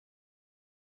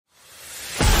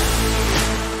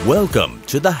Welcome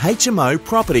to the HMO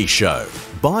Property Show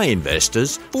by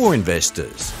investors for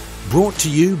investors. Brought to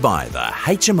you by the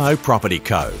HMO Property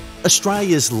Co,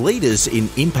 Australia's leaders in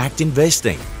impact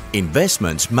investing.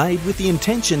 Investments made with the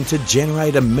intention to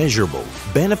generate a measurable,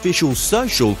 beneficial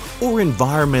social or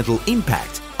environmental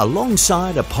impact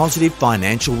alongside a positive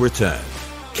financial return.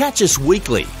 Catch us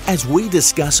weekly as we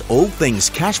discuss all things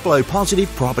cash flow positive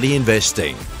property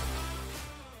investing.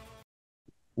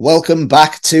 Welcome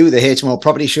back to the HMO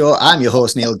Property Show. I'm your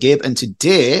host, Neil Gibb, and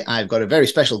today I've got a very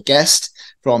special guest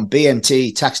from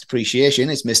BMT Tax Depreciation.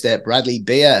 It's Mr. Bradley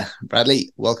Beer.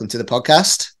 Bradley, welcome to the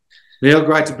podcast. Neil,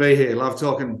 great to be here. Love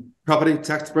talking property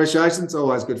tax depreciation. It's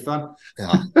always good fun.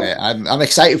 I'm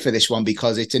excited for this one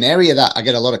because it's an area that I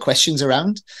get a lot of questions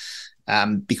around.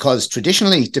 Because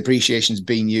traditionally depreciation has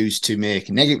been used to make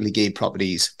negatively geared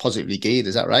properties positively geared.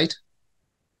 Is that right?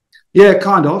 Yeah,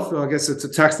 kind of. I guess it's a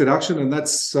tax deduction, and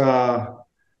that's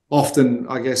often,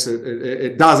 I guess,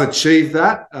 it does achieve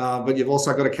that. But you've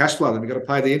also got a cash flow, then you've got to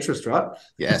pay the interest, right?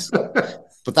 Yes.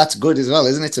 But that's good as well,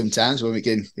 isn't it? Sometimes when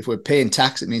if we're paying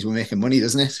tax, it means we're making money,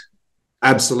 doesn't it?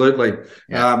 Absolutely.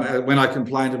 Yeah. When I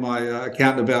complain to my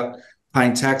accountant about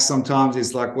paying tax, sometimes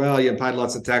he's like, well, you paid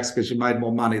lots of tax because you made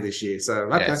more money this year. So,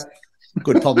 okay. Yes.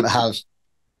 Good problem to have.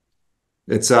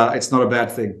 It's not a bad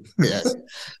thing. Yes.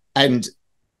 And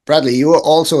Bradley, you were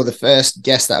also the first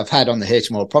guest that I've had on the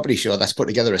HMO Property Show that's put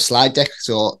together a slide deck.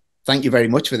 So thank you very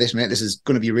much for this, mate. This is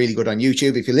going to be really good on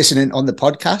YouTube. If you're listening on the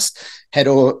podcast, head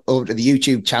over to the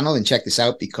YouTube channel and check this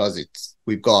out because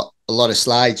we've got a lot of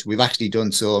slides. We've actually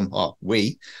done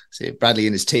Bradley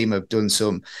and his team have done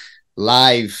some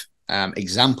live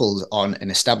examples on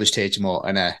an established HMO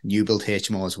and a new build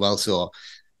HMO as well. So,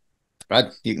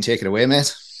 Brad, you can take it away,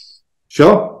 mate.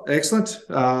 Sure. Excellent.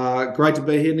 Great to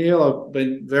be here, Neil. I've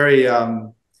been very,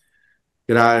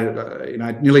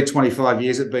 nearly 25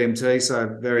 years at BMT,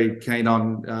 so very keen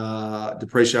on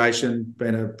depreciation,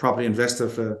 been a property investor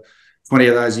for 20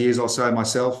 of those years or so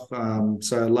myself.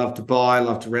 So love to buy,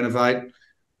 love to renovate,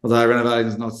 although renovating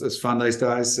is not as fun these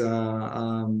days.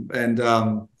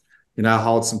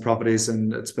 Hold some properties,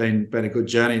 and it's been a good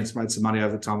journey. It's made some money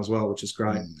over time as well, which is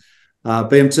great.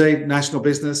 BMT, national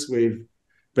business. We've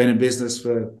been in business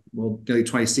for nearly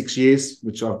 26 years,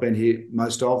 which I've been here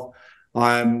most of.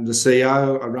 I'm the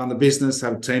CEO. I run the business,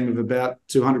 have a team of about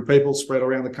 200 people spread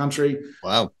around the country.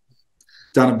 Wow.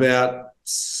 Done about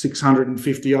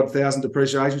 650,000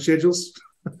 depreciation schedules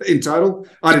in total.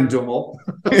 I didn't do them all.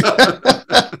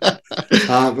 But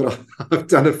I've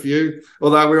done a few,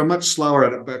 although we were much slower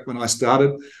at it back when I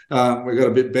started. We got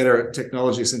a bit better at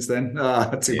technology since then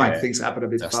to make things happen a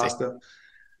bit faster.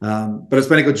 But it's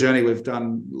been a good journey. We've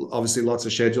done obviously lots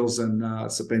of schedules, and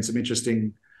it's been some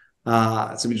interesting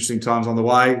times on the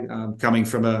way. Coming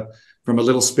from a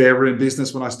little spare room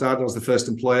business when I started, I was the first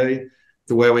employee.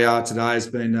 To where we are today has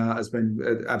been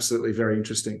absolutely very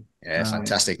interesting. Yeah,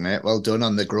 fantastic, mate. Well done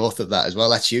on the growth of that as well.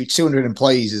 That's huge. 200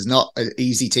 employees is not an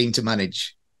easy team to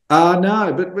manage.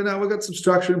 No, but we've got some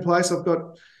structure in place. I've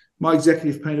got my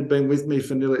executive team have been with me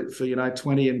for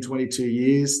 20 and 22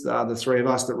 years. The three of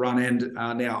us that run and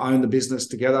now own the business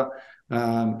together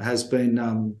has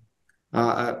been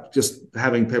just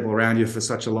having people around you for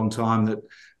such a long time that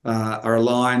are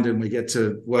aligned, and we get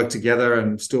to work together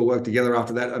and still work together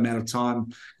after that amount of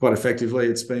time quite effectively.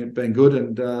 It's been good,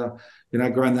 and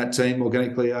grown that team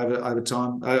organically over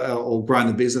time, or grown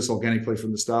the business organically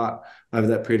from the start over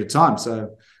that period of time.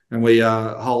 So, and we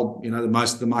hold the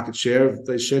most of the market share of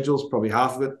these schedules, probably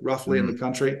half of it roughly in the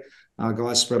country.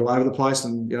 Guys spread all over the place,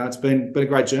 and it's been a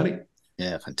great journey.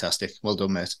 Yeah, fantastic. Well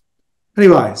done, mate.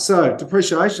 Anyway, so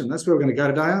depreciation, that's where we're going to go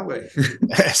today, aren't we?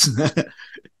 Yes.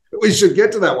 We should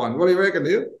get to that one. What do you reckon,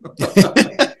 Neil?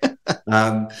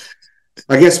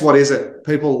 I guess, what is it?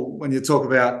 People, when you talk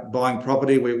about buying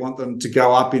property, we want them to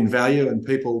go up in value, and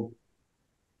people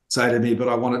say to me, but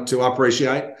I want it to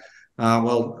appreciate.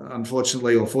 Well,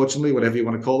 unfortunately or fortunately, whatever you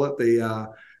want to call it,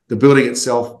 the building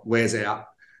itself wears out.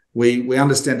 We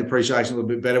understand depreciation a little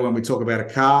bit better when we talk about a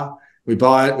car. We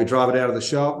buy it, we drive it out of the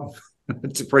shop,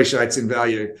 it depreciates in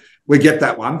value. We get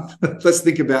that one. Let's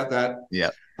think about that. Yeah.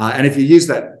 And if you use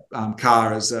that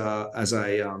car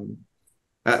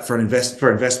for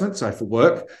investment, so for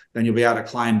work, then you'll be able to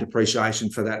claim depreciation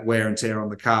for that wear and tear on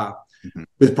the car. Mm-hmm.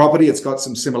 With property, it's got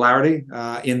some similarity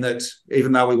in that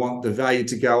even though we want the value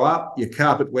to go up, your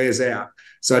carpet wears out.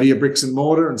 So do your bricks and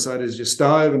mortar, and so does your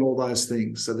stove and all those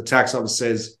things. So the tax office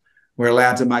says we're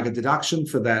allowed to make a deduction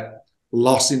for that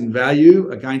loss in value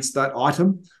against that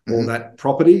item or that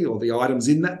property, or the items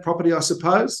in that property, I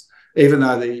suppose, even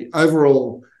though the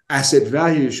overall asset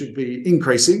value should be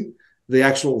increasing. the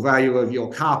actual value of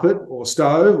your carpet or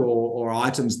stove or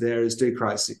items there is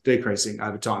decreasing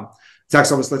over time.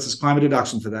 Tax office lets us claim a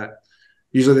deduction for that.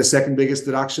 Usually the second biggest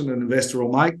deduction an investor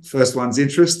will make. First one's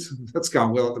interest. That's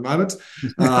going well at the moment.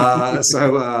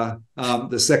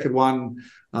 The second one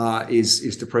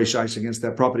is depreciation against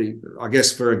that property. I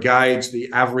guess for a gauge,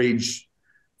 the average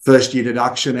first year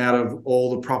deduction out of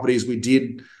all the properties we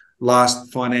did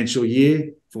last financial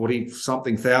year,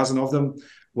 40-something thousand of them,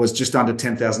 was just under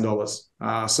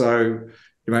 $10,000. So,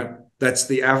 that's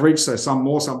the average. So some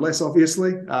more, some less,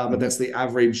 obviously, but that's the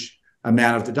average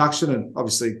amount of deduction. And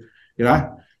obviously,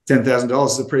 $10,000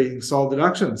 is a pretty solid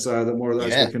deduction. So the more of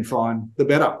those we can find, the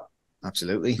better.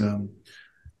 Absolutely.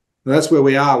 That's where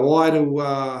we are. Why do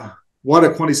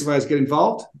quantity surveyors get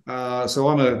involved? So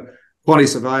I'm a quantity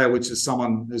surveyor, which is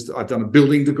someone I've done a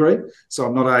building degree. So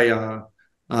I'm not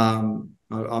I'm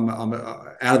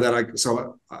out of that.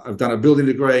 So I've done a building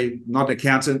degree, not an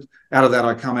accountant. Out of that,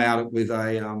 I come out with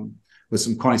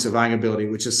some quantity surveying ability,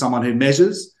 which is someone who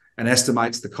measures and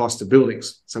estimates the cost of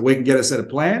buildings. So we can get a set of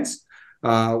plans.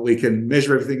 We can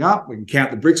measure everything up. We can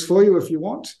count the bricks for you if you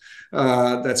want.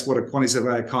 That's what a quantity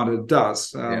surveyor kind of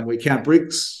does. We count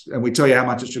bricks and we tell you how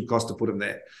much it should cost to put them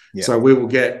there. So we will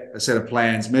get a set of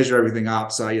plans, measure everything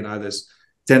up. So, there's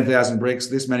 10,000 bricks,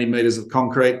 this many meters of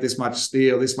concrete, this much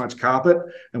steel, this much carpet,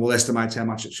 and we'll estimate how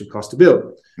much it should cost to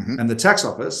build. And the tax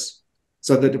office,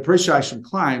 so the depreciation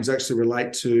claims actually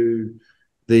relate to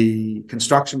the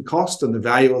construction cost and the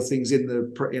value of things in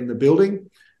the building.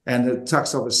 And the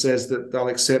tax office says that they'll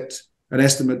accept an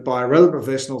estimate by a relevant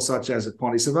professional, such as a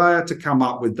quantity surveyor, to come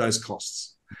up with those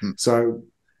costs. So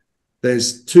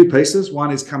there's two pieces. One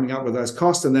is coming up with those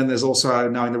costs, and then there's also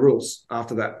knowing the rules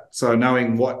after that. So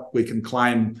knowing what we can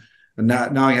claim and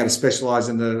knowing how to specialise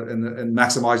in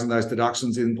maximising those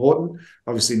deductions is important.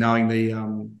 Obviously,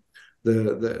 knowing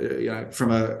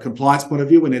from a compliance point of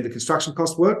view, we need the construction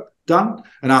cost work done,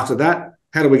 and after that,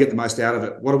 how do we get the most out of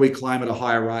it? What do we claim at a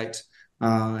higher rate?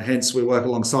 Hence, we work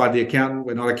alongside the accountant.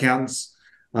 We're not accountants.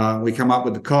 We come up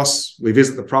with the costs. We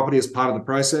visit the property as part of the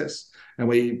process, and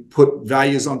we put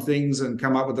values on things and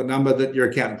come up with a number that your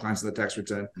accountant claims in the tax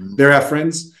return. They're our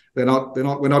friends. We're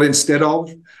not instead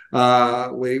of. We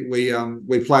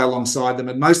play alongside them,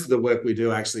 and most of the work we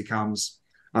do actually comes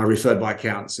referred by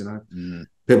accountants.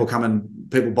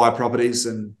 People buy properties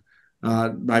and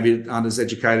maybe aren't as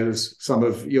educated as some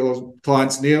of your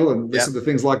clients, Neil, and listen to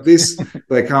things like this.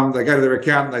 They go to their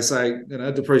accountant, they say,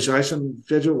 depreciation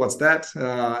schedule, what's that?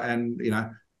 And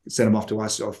send them off to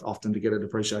us often to get a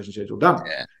depreciation schedule done.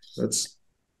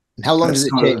 And how long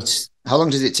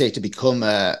does it take to become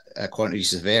a quantity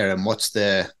surveyor, and what's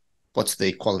the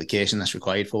qualification that's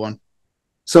required for one?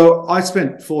 So I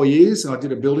spent 4 years and I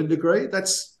did a building degree.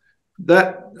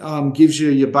 That gives you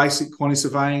your basic quantity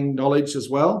surveying knowledge as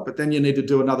well, but then you need to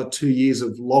do another 2 years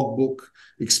of logbook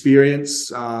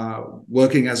experience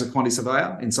working as a quantity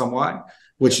surveyor in some way,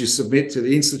 which you submit to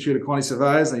the Institute of Quantity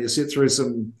Surveyors, and you sit through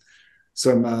some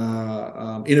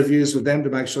interviews with them to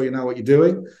make sure you know what you're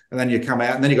doing, and then you come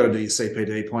out, and then you've got to do your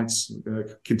CPD points,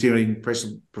 continuing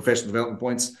professional development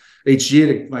points each year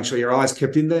to make sure your eyes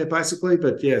kept in there, basically.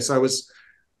 But so it was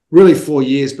really 4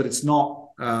 years, but it's not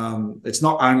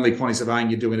only quantity surveying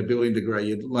you do in a building degree.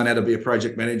 You learn how to be a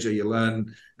project manager. You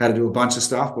learn how to do a bunch of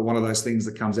stuff. But one of those things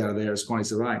that comes out of there is quantity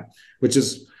surveying, which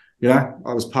is,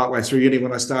 I was partway through uni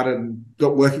when I started and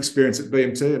got work experience at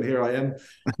BMT, and here I am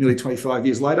nearly 25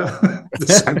 years later, the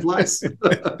same place.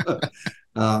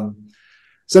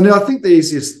 So now I think the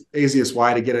easiest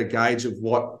way to get a gauge of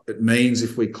what it means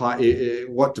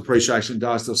what depreciation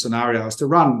does to a scenario is to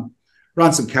run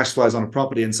some cash flows on a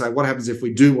property and say, what happens if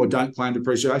we do or don't claim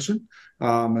depreciation?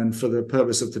 And for the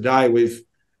purpose of today, we've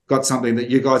got something that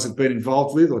you guys have been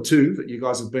involved with, or two that you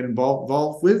guys have been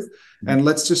involved with. And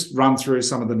let's just run through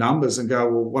some of the numbers and go,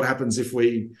 well, what happens if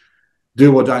we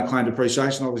do or don't claim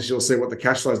depreciation? Obviously, you'll see what the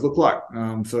cash flows look like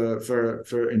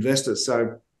for investors.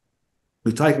 So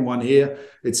we've taken one here.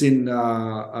 It's in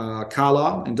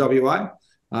Carlisle in WA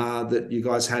that you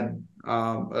guys had.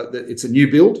 It's a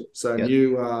new build, so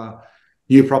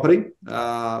new property,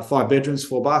 5 bedrooms,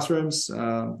 4 bathrooms.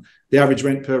 The average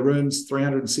rent per room is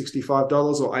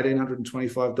 $365 or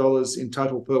 $1,825 in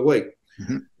total per week,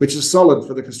 which is solid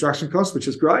for the construction cost, which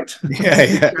is great.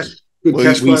 Good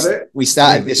cash flow there. We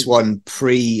started this one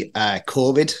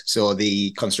pre-COVID, so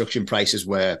the construction prices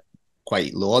were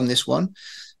quite low on this one.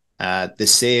 The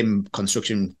same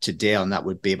construction today on that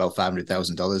would be about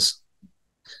 $500,000.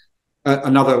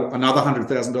 Another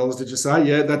 $100,000, did you say?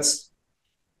 Yeah, that's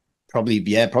probably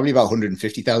about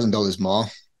 $150,000 more.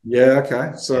 Yeah.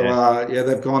 Okay. So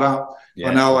they've gone up.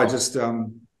 I know. I just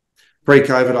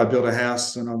Pre-COVID, I built a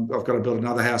house, and I've got to build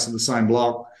another house in the same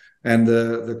block, and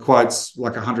the quote's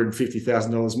like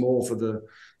 $150,000 more for the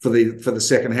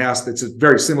second house. That's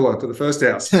very similar to the first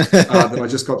house that I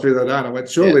just got through that day. And I went,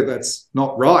 surely that's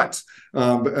not right.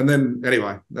 And then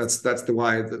anyway, that's the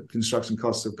way that construction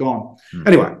costs have gone.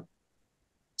 Anyway,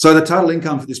 so the total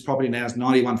income for this property now is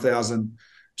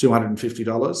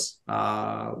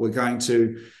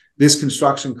 $91,250. This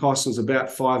construction cost was about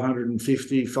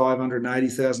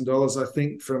 $580,000, I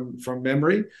think, from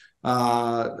memory.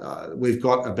 We've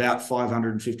got about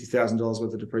 $550,000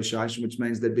 worth of depreciation, which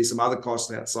means there'd be some other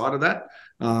costs outside of that.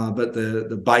 But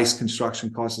the base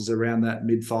construction cost is around that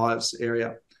mid-fives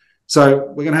area. So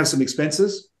we're going to have some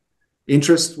expenses.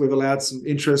 Interest, we've allowed some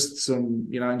interest, some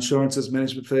insurances,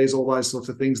 management fees, all those sorts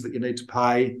of things that you need to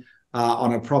pay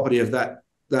on a property of that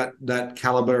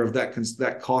caliber, of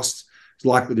that cost. It's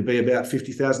likely to be about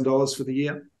 $50,000 for the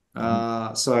year.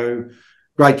 So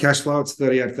great cash flow. It's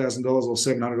 $38,000 or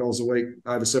 $700 a week,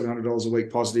 over $700 a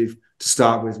week positive to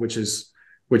start with, which is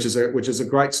a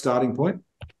great starting point.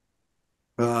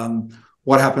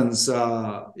 What happens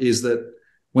is that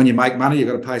when you make money, you've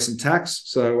got to pay some tax.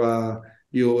 So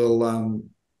you will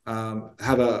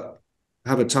have a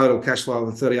total cash flow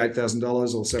of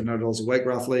 $38,000 or $700 a week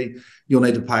roughly. You'll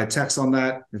need to pay a tax on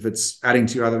that. If it's adding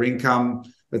to your other income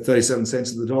at 37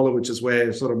 cents of the dollar, which is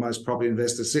where sort of most property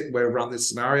investors sit, where we run this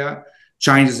scenario,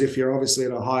 changes if you're obviously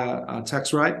at a higher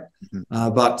tax rate.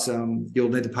 But you'll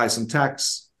need to pay some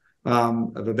tax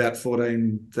of about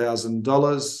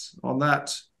 $14,000 on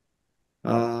that,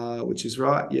 which is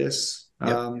right, yes.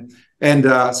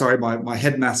 Sorry, my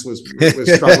head maths was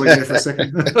struggling there for a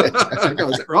second. Is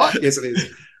that right? Yes, it is.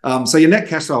 So your net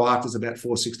cash flow after is about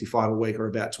 $465 a week, or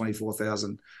about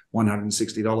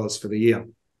 $24,160 for the year.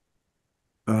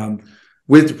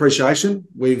 With depreciation,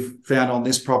 we've found on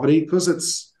this property, because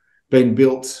it's been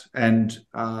built and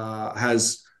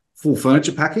has full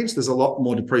furniture package, there's a lot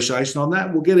more depreciation on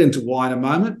that. We'll get into why in a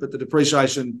moment, but the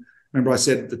depreciation, remember I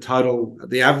said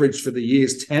the average for the year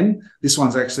is 10. This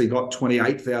one's actually got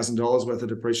 $28,000 worth of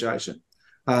depreciation,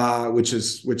 which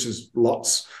is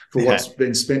lots for what's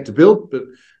been spent to build.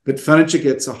 But furniture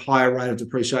gets a higher rate of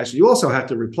depreciation. You also have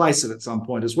to replace it at some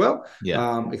point as well,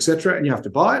 etc. And you have to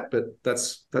buy it, but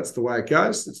that's the way it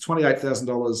goes. It's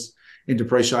 $28,000 in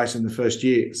depreciation in the first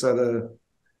year. So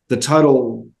the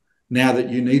total now that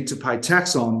you need to pay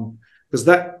tax on, because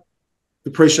that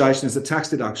depreciation is a tax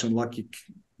deduction, like you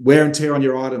wear and tear on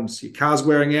your items, your car's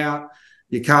wearing out,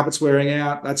 your carpet's wearing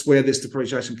out. That's where this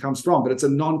depreciation comes from, but it's a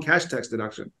non-cash tax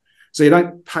deduction. So you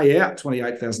don't pay out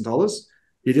 $28,000.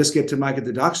 You just get to make a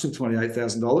deduction of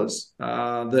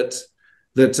 $28,000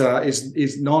 that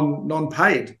is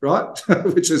non-paid, right?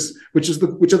 which are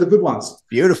the good ones.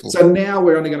 Beautiful. So now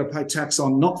we're only going to pay tax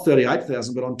on not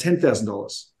 $38,000, but on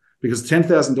 $10,000, because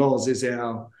 $10,000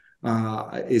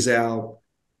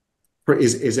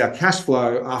 is our cash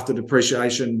flow after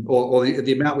depreciation, or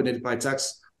the amount we need to pay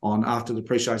tax on after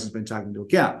depreciation has been taken into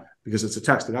account, because it's a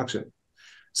tax deduction.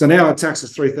 So now our tax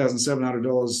is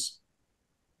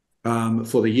 $3,700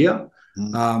 for the year,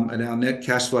 and our net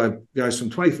cash flow goes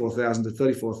from $24,000 to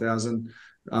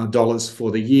 $34,000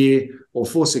 for the year, or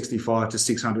 $465 to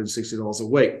 $660 a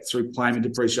week through claiming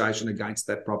depreciation against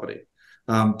that property.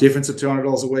 Difference of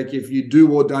 $200 a week if you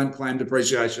do or don't claim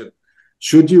depreciation.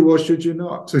 Should you or should you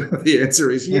not? The answer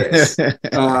is yes.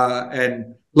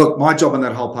 And look, my job on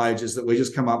that whole page is that we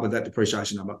just come up with that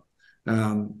depreciation number.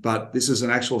 But this is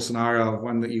an actual scenario of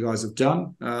one that you guys have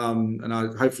done.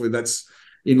 And hopefully that's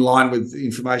in line with the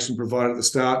information provided at the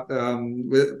start.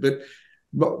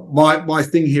 But my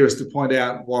thing here is to point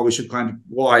out why we should claim,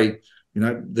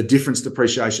 the difference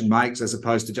depreciation makes, as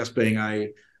opposed to just being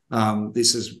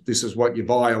this is what you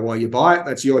buy or why you buy it.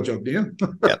 That's your job, Neil.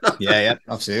 Yeah,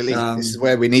 absolutely. This is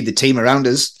where we need the team around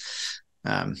us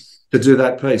to do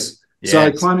that piece.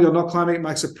 So claiming or not claiming, it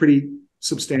makes a pretty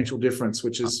substantial difference,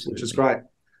 which is great.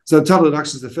 So the total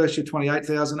deductions the first year,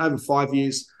 $28,000, over 5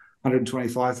 years,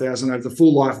 $125,000. Over the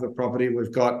full life of the property,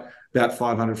 we've got about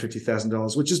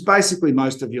 $550,000, which is basically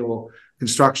most of your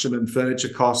construction and furniture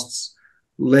costs,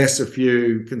 less a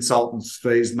few consultants'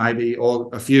 fees maybe,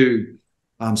 or a few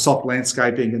soft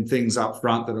landscaping and things up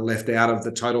front that are left out of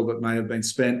the total that may have been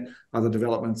spent. Other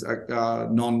developments,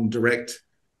 non-direct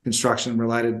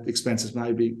construction-related expenses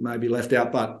may be left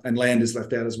out, and land is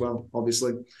left out as well,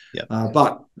 obviously.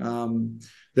 But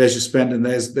there's your spend, and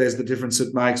there's the difference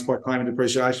it makes by claiming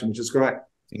depreciation, which is great.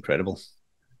 Incredible.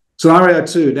 Scenario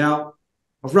 2. Now,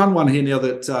 I've run one here now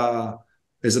that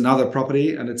there's another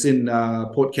property, and it's in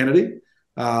Port Kennedy.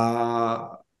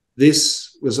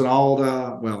 This was an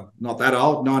older, well, not that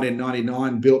old,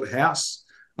 1999 built house.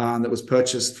 that was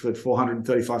purchased for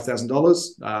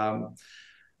 $435,000.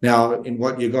 Now, in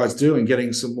what you guys do and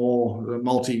getting some more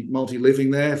multi living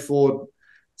there, Ford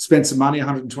spent some money,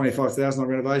 $125,000 on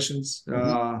renovations,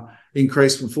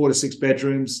 increased from 4 to 6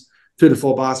 bedrooms, 2 to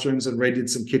 4 bathrooms, and redid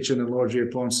some kitchen and laundry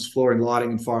appliances, flooring, lighting,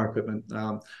 and fire equipment.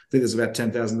 I think there's about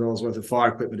 $10,000 worth of fire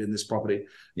equipment in this property,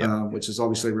 which is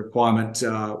obviously a requirement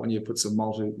when you put some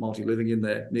multi living in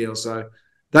there, Neil. So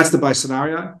that's the base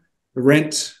scenario. The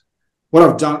rent. What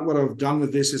I've done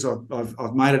with this is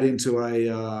I've made it into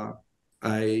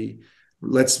a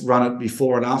let's run it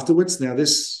before and afterwards. Now,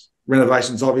 this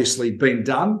renovation's obviously been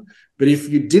done, but if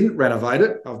you didn't renovate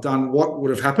it, I've done what would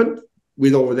have happened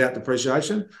with or without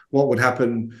depreciation. What would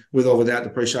happen with or without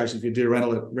depreciation if you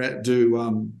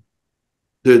done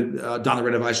the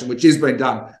renovation, which has been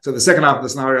done. So the second half of the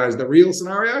scenario is the real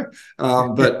scenario,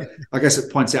 but I guess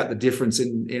it points out the difference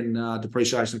in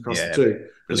depreciation across the two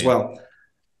as well.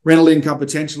 Rental income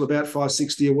potential about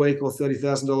 $560 a week or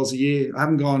 $30,000 a year. I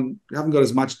haven't got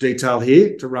as much detail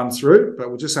here to run through, but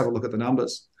we'll just have a look at the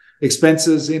numbers.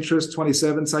 Expenses, interest,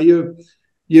 27. So you're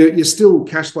still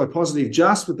cash flow positive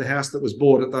just with the house that was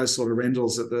bought at those sort of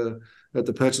rentals at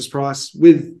the purchase price.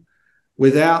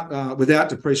 Without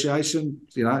depreciation,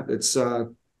 it's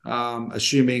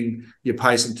assuming you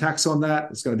pay some tax on that.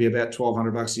 It's going to be about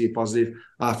 $1,200 a year positive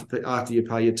after you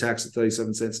pay your tax at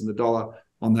 37 cents in the dollar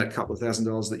on that couple of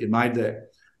 $1,000s that you made there.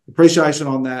 Depreciation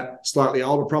on that slightly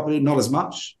older property, not as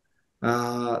much.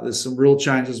 There's some rule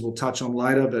changes we'll touch on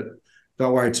later, but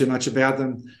don't worry too much about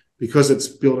them. Because it's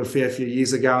built a fair few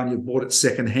years ago and you bought it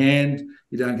second hand,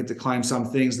 you don't get to claim some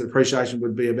things. The depreciation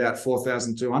would be about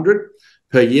 $4,200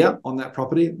 per year on that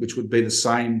property, which would be the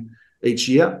same each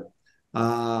year.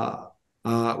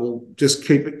 We'll just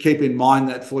keep in mind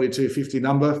that 4250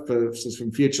 number for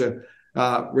some future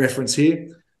reference here.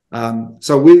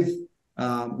 So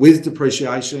with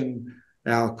depreciation,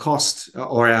 our cost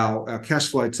or our cash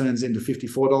flow turns into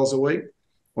 $54 a week,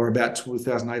 or about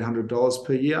 $2,800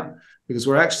 per year, because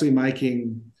we're actually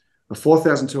making a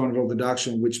 $4,200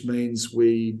 deduction, which means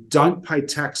we don't pay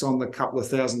tax on the couple of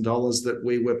 $1,000s that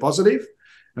we were positive,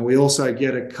 and we also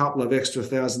get a couple of extra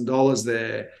 $1,000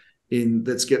 there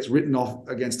that gets written off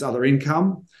against other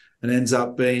income and ends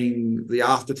up being the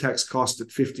after-tax cost at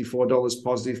 $54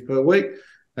 positive per week.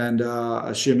 And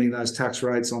assuming those tax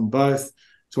rates on both,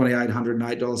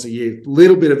 $2,808 a year. A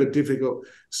little bit of a difficult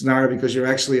scenario because you're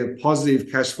actually a positive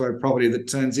cash flow property that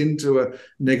turns into a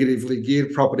negatively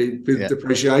geared property with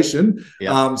depreciation.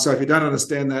 So if you don't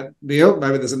understand that, Neil,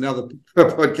 maybe there's another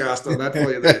podcast on that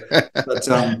for you there.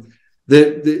 But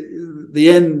the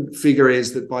end figure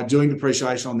is that by doing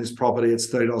depreciation on this property, it's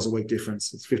 $30 a week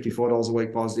difference. It's $54 a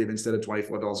week positive instead of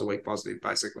 $24 a week positive,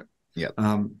 basically.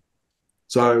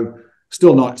 So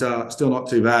still not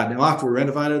too bad. Now, after we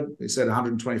renovated, we said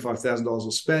 $125,000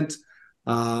 was spent.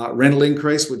 Rental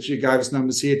increase, which you gave us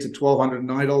numbers here, to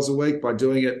 $1,290 a week by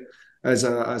doing it as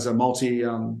a multi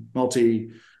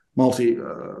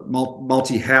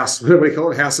house. What do we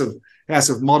call it? House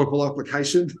of multiple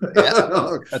application.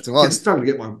 That's a lot. I'm struggling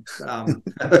to get my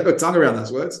tongue around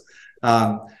those words.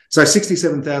 So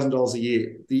 $67,000 a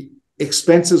year. The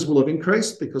expenses will have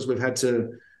increased because we've had to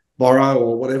borrow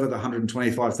or whatever, the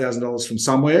 $125,000 from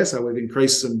somewhere. So we've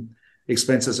increased some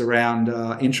expenses around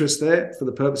interest there for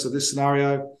the purpose of this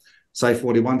scenario, say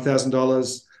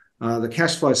 $41,000. The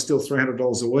cash flow is still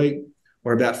 $300 a week,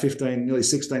 or about nearly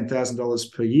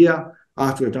 $16,000 per year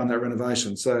after we've done that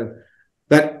renovation. So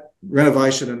that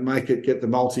renovation and get the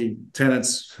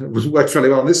multi-tenants worked really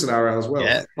well in this scenario as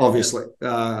well, obviously.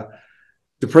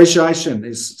 Depreciation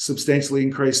is substantially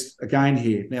increased again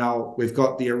here. Now, we've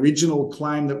got the original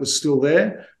claim that was still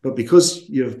there, but because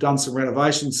you've done some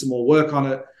renovations, some more work on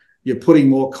it, you're putting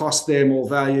more cost there, more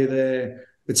value there.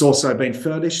 It's also been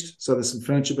furnished, so there's some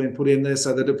furniture being put in there.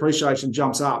 So the depreciation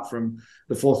jumps up from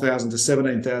the $4,000 to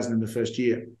 $17,000 in the first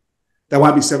year. That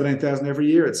won't be $17,000 every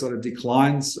year. It sort of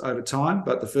declines over time,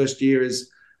 but the first year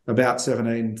is about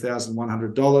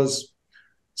 $17,100.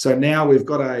 So now we've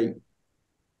got a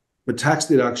tax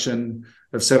deduction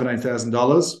of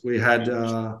 $17,000. We had,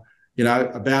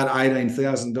 about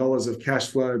 $18,000 of cash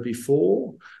flow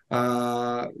before,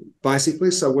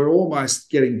 basically. So we're almost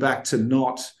getting back to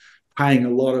not paying a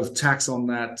lot of tax on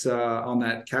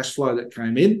that cash flow that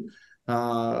came in.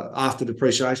 After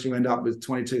depreciation, you end up with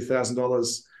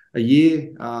 $22,000 a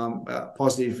year,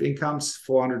 positive incomes,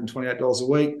 $428 a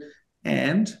week,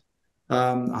 and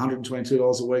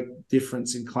 $122 a week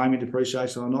difference in claiming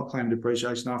depreciation or not claiming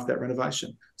depreciation after that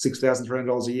renovation.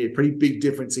 $6,300 a year. Pretty big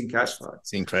difference in cash flow.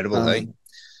 It's incredible,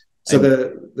 So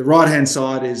the right-hand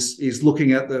side is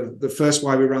looking at the first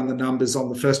way we run the numbers on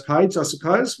the first page, I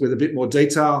suppose, with a bit more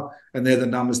detail, and they're the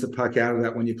numbers that poke out of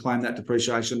that when you claim that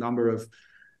depreciation number of,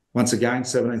 once again,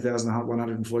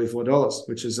 $17,144,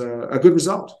 which is a good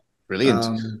result. Brilliant.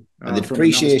 And the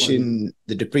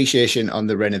depreciation on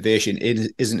the renovation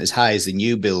isn't as high as the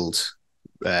new build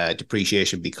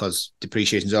depreciation, because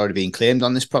depreciation is already being claimed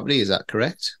on this property. Is that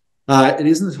correct? It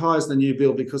isn't as high as the new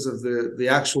build because of the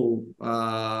actual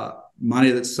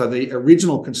money so the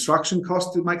original construction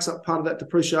cost that makes up part of that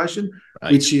depreciation,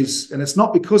 right. Which is, and it's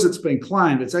not because it's been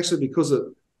claimed, it's actually because it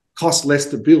cost less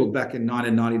to build back in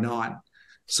 1999.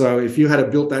 So if you had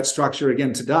built that structure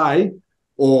again today,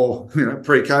 or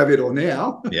pre-COVID or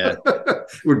now, yeah, it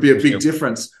would be a big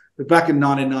difference. But back in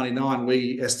 1999,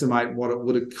 we estimate what it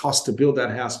would have cost to build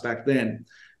that house back then.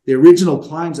 The original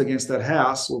claims against that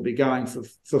house will be going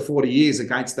for 40 years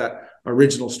against that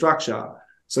original structure.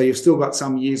 So you've still got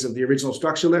some years of the original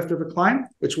structure left of a claim,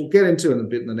 which we'll get into in a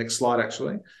bit in the next slide,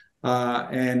 actually.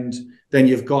 And then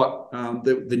you've got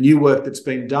the new work that's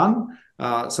been done.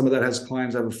 Some of that has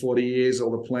claims over 40 years, or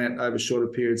the plant over shorter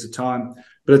periods of time.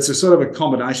 But it's a sort of a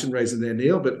combination reason there,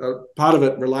 Neil. But part of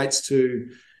it relates to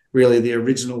really the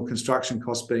original construction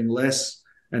cost being less,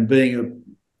 and being a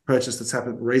purchase that's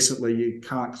happened recently, you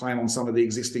can't claim on some of the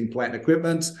existing plant and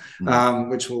equipment,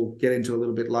 which we'll get into a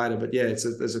little bit later. But yeah,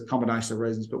 there's a combination of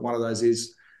reasons. But one of those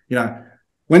is,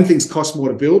 when things cost more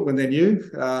to build, when they're new,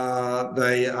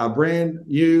 they are brand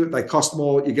new, they cost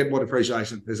more, you get more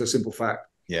depreciation. There's a simple fact.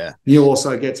 Yeah. New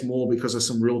also gets more because of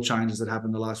some real changes that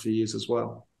happened the last few years as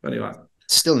well. But anyway.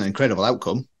 Still an incredible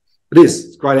outcome. It is.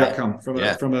 It's a great outcome.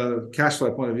 From a cash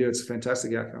flow point of view, it's a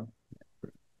fantastic outcome.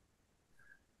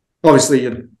 Obviously,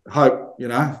 you hope,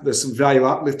 there's some value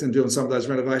uplift in doing some of those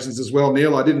renovations as well,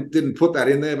 Neil. I didn't put that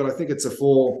in there, but I think it's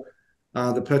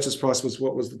the purchase price was,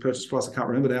 what was the purchase price? I can't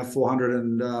remember now,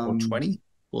 420?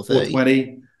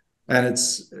 430. And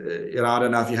it's, I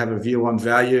don't know if you have a view on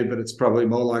value, but it's probably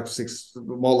more like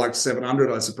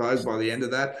 700, I suppose, by the end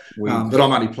of that. But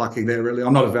I'm only plucking there, really.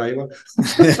 I'm not a valuer.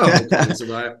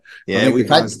 Yeah,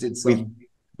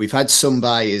 we've had some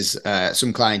buyers,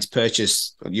 some clients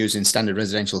purchase using standard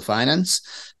residential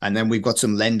finance, and then we've got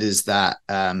some lenders that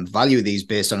value these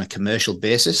based on a commercial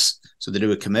basis. So they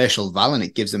do a commercial val, and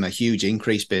it gives them a huge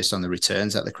increase based on the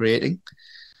returns that they're creating.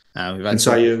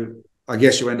 I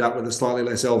guess you end up with a slightly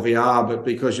less LVR, but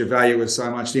because your value is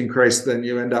so much increased, then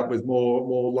you end up with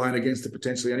more loan against it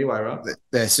potentially anyway, right?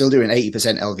 They're still doing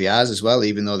 80% LVRs as well,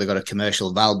 even though they've got a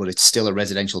commercial val, but it's still a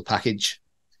residential package.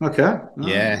 Okay.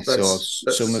 Yeah. So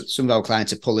some of our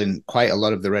clients are pulling quite a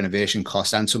lot of the renovation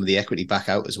costs and some of the equity back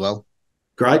out as well.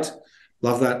 Great.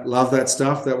 Love that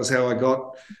stuff. That was how I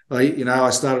got, I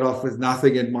started off with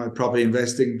nothing in my property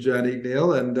investing journey,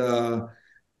 Neil, and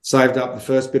saved up the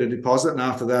first bit of deposit. And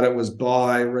after that, it was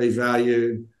buy,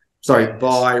 renovate,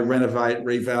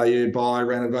 revalue,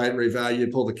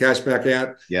 pull the cash back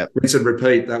out, rinse and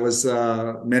repeat. That was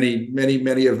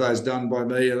many of those done by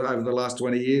me over the last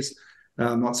 20 years.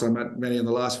 Not so many in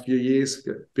the last few years,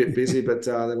 a bit busy, but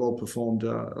they've all performed,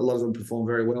 a lot of them performed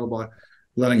very well by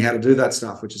learning how to do that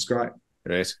stuff, which is great.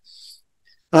 Great.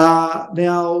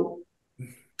 Now,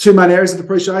 two main areas of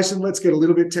depreciation. Let's get a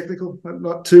little bit technical,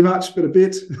 not too much, but a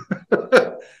bit.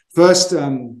 First,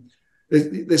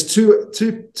 there's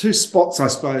two spots, I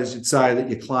suppose you'd say, that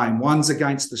you claim. One's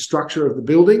against the structure of the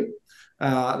building.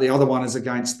 The other one is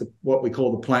against what we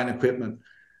call the plant equipment.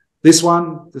 This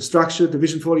one, the structure,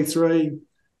 Division 43,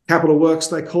 capital works,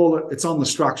 they call it, it's on the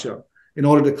structure. In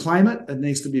order to claim it, it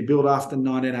needs to be built after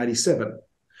 1987.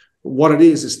 What it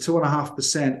is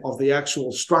 2.5% of the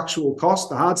actual structural cost,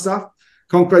 the hard stuff,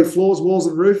 concrete floors, walls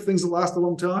and roof, things that last a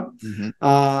long time.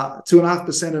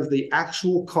 2.5% of the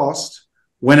actual cost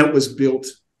when it was built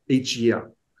each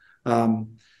year.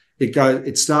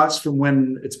 It starts from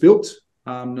when it's built,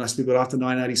 must be built after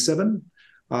 1987,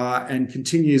 and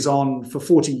continues on for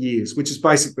 40 years, which is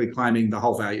basically claiming the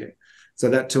whole value. So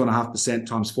that 2.5%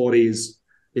 times 40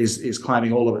 is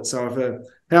claiming all of it. So if a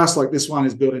house like this one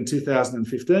is built in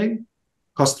 2015,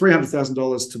 costs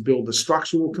 $300,000 to build the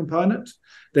structural component,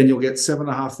 then you'll get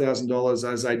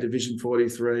 $7,500 as a Division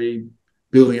 43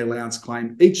 building allowance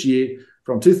claim each year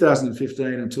from 2015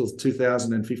 until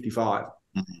 2055.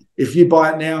 If you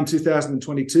buy it now in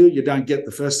 2022, you don't get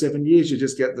the first 7 years, you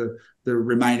just get the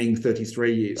remaining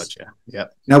 33 years. Gotcha.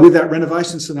 Yep. Now, with that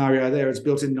renovation scenario there, it's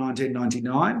built in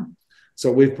 1999. So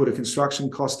we've put a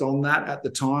construction cost on that at the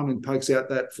time and pokes out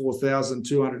that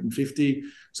 $4,250.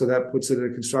 So that puts it at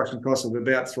a construction cost of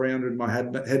about 300. My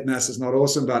head mass is not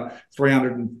awesome, but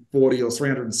 340 or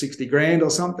 360 grand or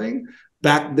something.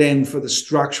 back then for the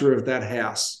structure of that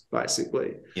house,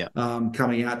 basically, yeah.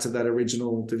 Coming out to that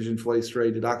original Division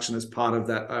 43 deduction as part of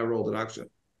that overall deduction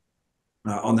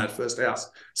on that first house.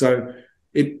 So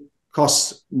it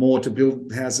costs more to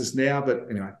build houses now, but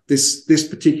anyway, this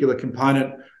particular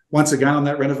component, once again on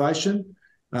that renovation,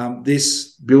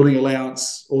 this building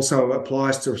allowance also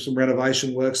applies to some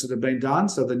renovation works that have been done.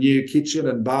 So the new kitchen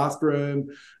and bathroom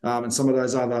and some of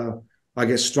those other, I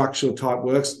guess, structural type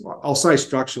works. I'll say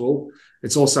structural.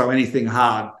 It's also anything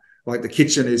hard. Like the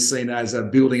kitchen is seen as a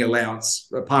building allowance,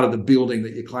 a part of the building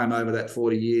that you claim over that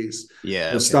 40 years.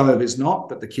 Yeah. The stove is not,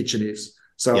 but the kitchen is.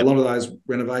 So a lot of those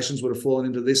renovations would have fallen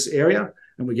into this area,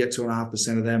 and we get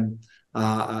 2.5% of them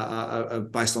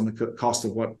based on the cost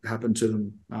of what happened to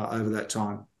them over that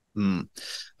time. And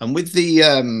with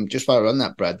the just while we're on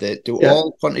that, Brad, do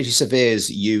all quantity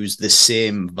surveyors use the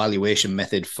same valuation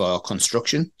method for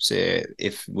construction? So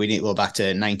if we need to go back to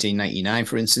 1999,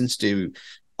 for instance, do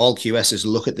all QSs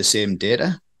look at the same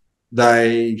data?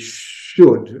 They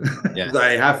should. Yeah.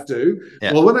 They have to.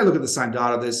 Yeah. Well, when they look at the same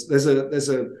data, there's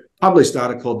a published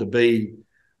data called the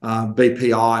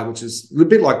BPI, which is a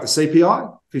bit like the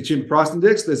CPI, Consumer Price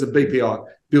Index. There's a BPI,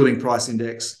 Building Price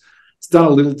Index. It's done a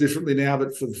little differently now,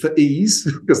 but for ease,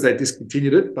 because they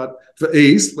discontinued it, but for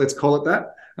ease, let's call it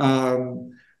that.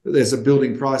 There's a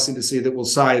building price index that will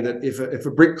say that if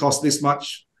a brick costs this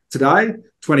much today,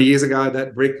 20 years ago,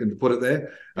 that brick, and to put it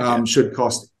there, should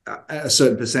cost a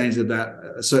certain percentage of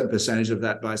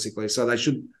that, basically. So they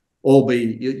should all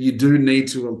be, you do need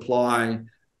to apply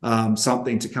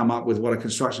something to come up with what a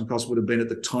construction cost would have been at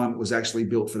the time it was actually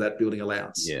built for that building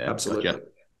allowance. Yeah, absolutely.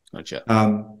 Gotcha.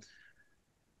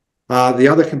 The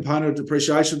other component of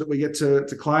depreciation that we get to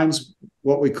claims,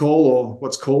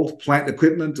 what's called plant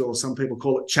equipment, or some people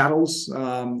call it chattels.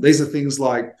 These are things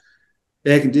like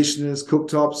air conditioners,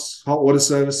 cooktops, hot water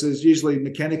services, usually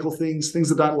mechanical things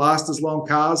that don't last as long,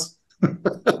 cars,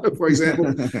 for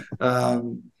example.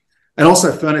 And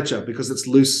also furniture, because it's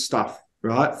loose stuff,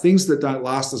 right? Things that don't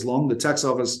last as long. The tax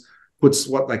office puts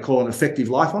what they call an effective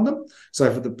life on them.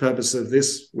 So for the purpose of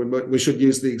this, we should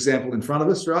use the example in front of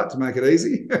us, right, to make it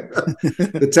easy.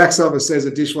 The tax office says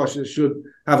a dishwasher should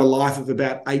have a life of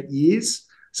about 8 years.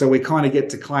 So we kind of get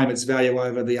to claim its value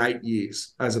over the 8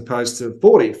 years, as opposed to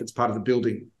 40 if it's part of the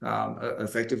building,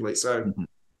 effectively. So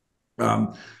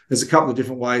there's a couple of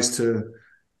different ways to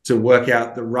work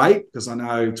out the rate, because I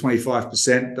know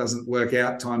 25% doesn't work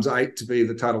out times 8 to be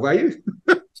the total value.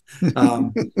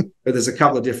 But there's a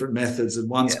couple of different methods, and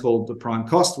one's called the prime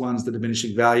cost, one's the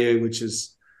diminishing value, which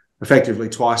is effectively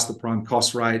twice the prime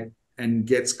cost rate and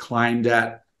gets claimed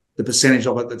at the percentage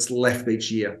of it that's left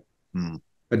each year.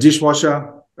 A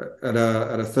dishwasher at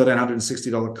a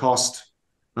 $1,360 cost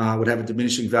would have a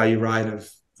diminishing value rate of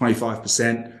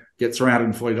 25%, get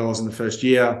 $340 in the first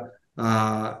year,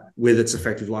 with its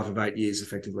effective life of 8 years,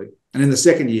 effectively. And in the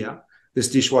second year, this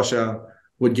dishwasher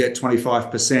would get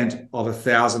 25% of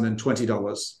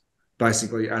 $1,020,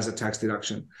 basically, as a tax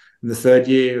deduction. In the third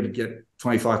year, it would get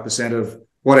 25% of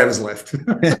whatever's left,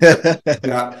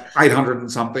 800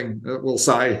 and something, we'll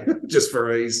say, just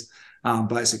for ease,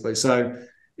 basically. So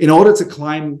in order to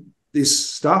claim this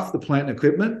stuff, the plant and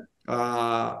equipment,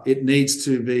 it needs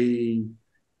to be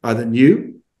either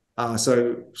new.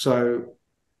 So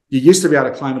you used to be able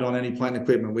to claim it on any plant and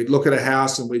equipment. We'd look at a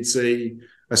house and we'd see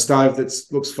a stove that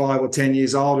looks 5 or 10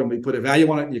 years old, and we put a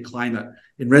value on it and you claim it.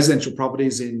 In residential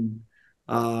properties in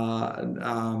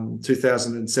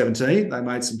 2017, they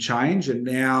made some change, and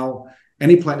now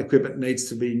any plant and equipment needs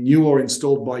to be new or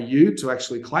installed by you to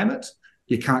actually claim it.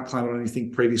 You can't claim it on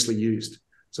anything previously used.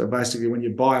 So basically, when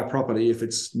you buy a property, if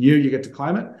it's new, you get to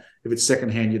claim it. If it's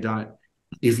secondhand, you don't.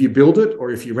 If you build it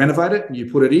or if you renovate it and you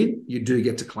put it in, you do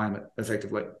get to claim it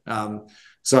effectively.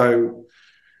 Just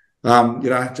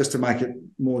to make it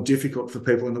more difficult for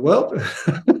people in the world,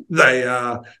 they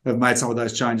have made some of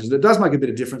those changes. It does make a bit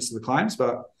of difference to the claims,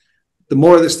 but the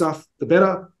more of this stuff, the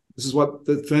better. This is what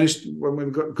the furnished, when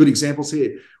we've got good examples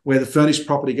here, where the furnished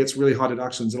property gets really high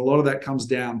deductions, and a lot of that comes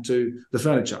down to the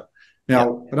furniture.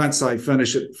 Now, I don't say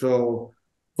furnish it for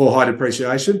high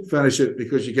depreciation. Furnish it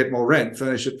because you get more rent.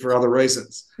 Furnish it for other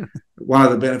reasons. One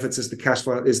of the benefits is the cash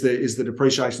flow, is the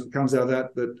depreciation that comes out of that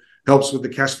helps with the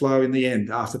cash flow in the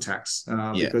end after tax,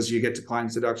 because you get to claim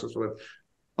deductions for it.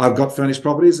 I've got furnished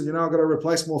properties, and I've got to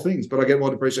replace more things, but I get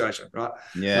more depreciation, right?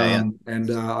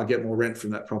 And I get more rent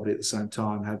from that property at the same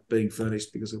time, being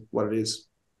furnished because of what it is.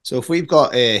 So if we've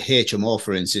got a HMO,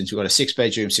 for instance, we've got a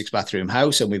 6-bedroom, 6-bathroom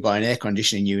house, and we've got an air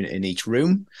conditioning unit in each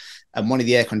room, and one of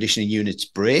the air conditioning units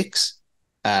breaks,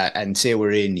 and say we're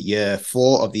in year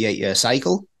 4 of the 8-year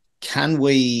cycle, can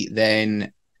we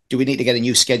then do we need to get a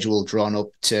new schedule drawn up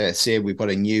to say we've got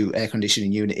a new air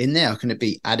conditioning unit in there, or can it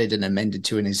be added and amended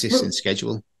to an existing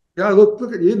schedule? Yeah,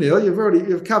 look at you, Neil.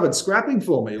 You've covered scrapping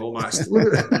for me almost.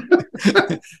 Look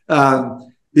at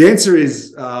the answer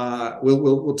is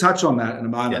we'll touch on that in a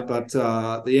moment, but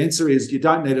the answer is you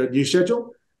don't need a new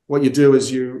schedule. What you do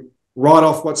is you write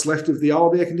off what's left of the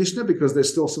old air conditioner because there's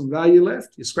still some value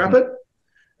left. You scrap it,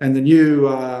 and the new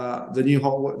hot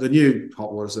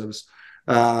water service,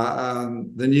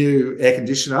 the new air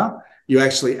conditioner, you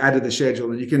actually add to the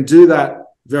schedule, and you can do that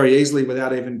very easily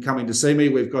without even coming to see me.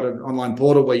 We've got an online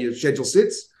portal where your schedule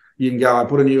sits. You can go, I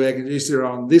put a new air conditioner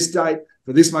on this date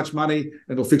for this much money, and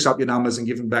it'll fix up your numbers and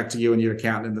give them back to you and your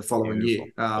accountant in the following year,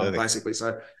 basically.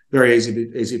 So very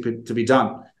easy to be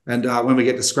done. And when we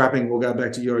get to scrapping, we'll go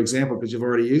back to your example because you've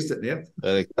already used it now.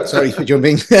 Sorry for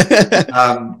jumping.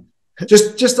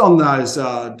 Just on those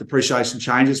depreciation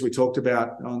changes we talked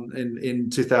about in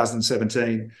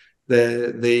 2017,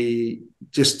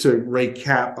 just to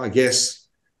recap, I guess,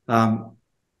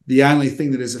 the only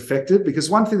thing that is affected, because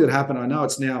one thing that happened, I know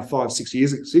it's now 6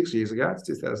 years ago, it's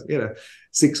 2000,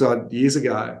 6 odd years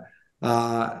ago.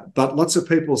 But lots of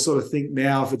people sort of think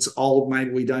now if it's old,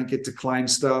 maybe we don't get to claim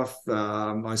stuff.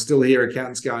 I still hear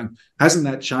accountants going, hasn't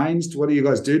that changed? What do you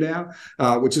guys do now?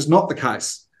 Which is not the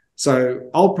case. So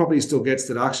old property still gets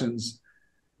deductions.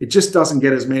 It just doesn't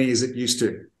get as many as it used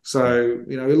to. So,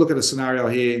 we look at a scenario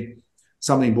here,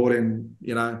 something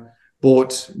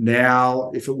bought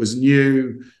now, if it was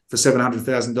new for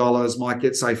 $700,000, might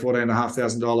get, say,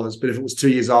 $14,500. But if it was 2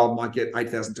 years old, might get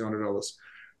 $8,200.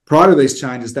 Prior to these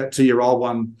changes, that 2-year-old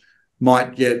one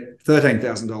might get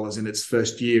 $13,000 in its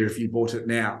first year if you bought it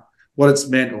now. What it's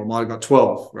meant, or might have got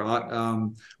 12, right?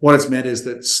 What it's meant is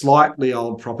that slightly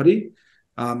old property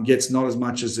gets not as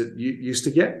much as it used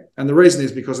to get. And the reason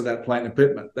is because of that plant and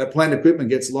equipment. That plant and equipment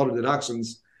gets a lot of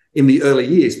deductions in the early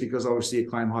years because obviously you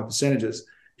claim high percentages.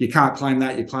 You can't claim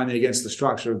that. You're claiming against the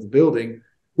structure of the building,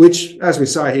 which, as we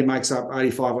say here, makes up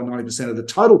 85 or 90% of the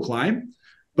total claim,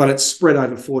 but it's spread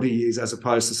over 40 years as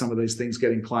opposed to some of these things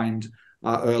getting claimed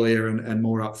earlier and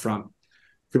more upfront.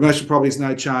 Commercial property is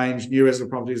no change. New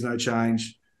residential property is no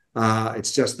change.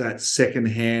 It's just that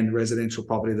second-hand residential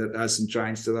property that has some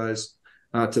change to those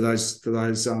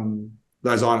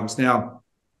items. Now,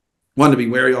 one to be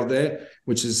wary of there,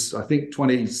 which is I think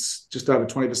just over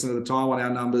 20% of the time on our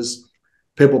numbers,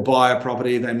 people buy a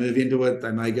property, they move into it,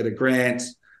 they may get a grant,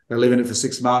 they live in it for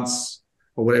 6 months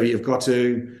or whatever you've got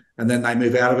to, and then they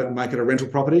move out of it and make it a rental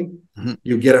property. Mm-hmm.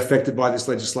 You get affected by this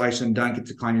legislation and don't get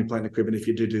to claim your plant and equipment if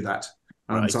you do that.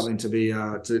 Something to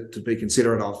be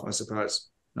considerate of, I suppose.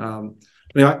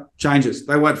 Anyway, changes.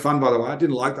 They weren't fun, by the way. I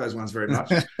didn't like those ones very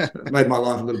much. It made my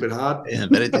life a little bit hard. Yeah,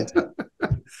 but it did.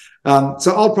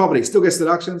 So old property still gets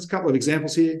deductions. A couple of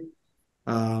examples here.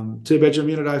 2-bedroom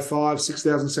unit 05,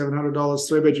 $6,700.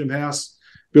 3-bedroom house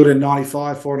built in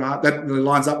 95, 4.5. That really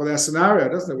lines up with our scenario,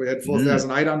 doesn't it? We had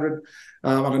 4,800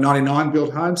 on a 99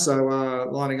 built home, so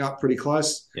lining up pretty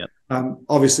close. Yep.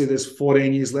 Obviously, there's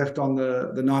 14 years left on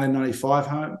the 1995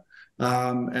 home,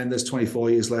 and there's 24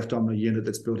 years left on the unit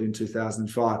that's built in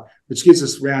 2005, which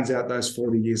rounds out those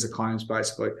 40 years of claims,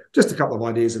 basically. Just a couple of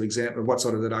ideas of example of what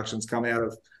sort of deductions come out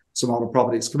of some older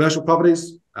properties. Commercial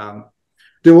properties,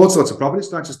 do all sorts of properties,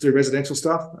 don't just do residential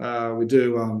stuff. We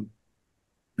do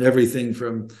everything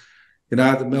from, the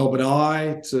Melbourne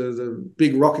Eye to the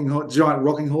big giant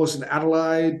rocking horse in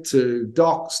Adelaide, to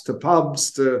docks, to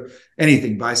pubs, to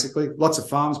anything, basically. Lots of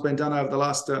farms been done over the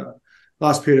last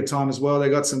period of time as well. They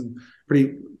got some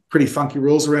pretty funky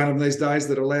rules around them these days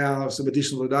that allow some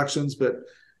additional deductions. But,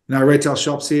 retail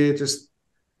shops here, just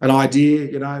an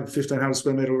idea, 1,500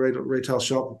 square metre retail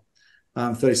shop,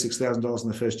 $36,000 in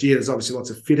the first year. There's obviously lots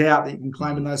of fit out that you can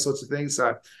claim in those sorts of things.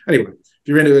 So anyway, if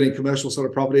you're into any commercial sort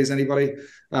of properties, anybody,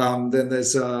 then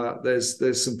there's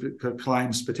some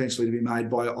claims potentially to be made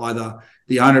by either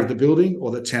the owner of the building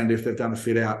or the tenant if they've done a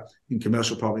fit out in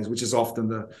commercial properties, which is often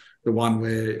the one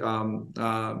where you want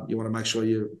to make sure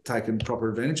you're taking proper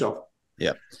advantage of.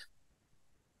 Yeah.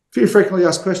 A few frequently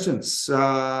asked questions.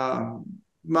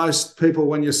 Most people,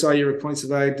 when you say you're a quantity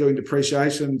surveyor doing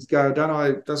depreciation, go,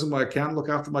 doesn't my accountant look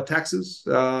after my taxes?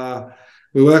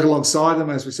 We work alongside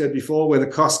them, as we said before. We're the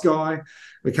cost guy.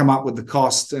 We come up with the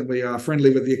cost and we are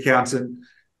friendly with the accountant.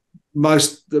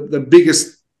 The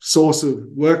biggest source of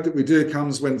work that we do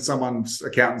comes when someone's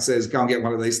accountant says, go and get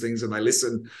one of these things, and they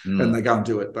listen and they go and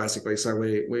do it, basically. So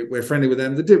we're friendly with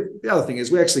them. The other thing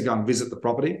is we actually go and visit the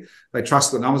property. They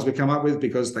trust the numbers we come up with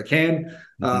because they can.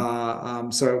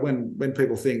 So when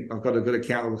people think, I've got a good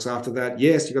accountant that looks after that,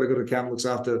 yes, you've got a good accountant that looks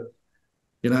after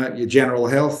your general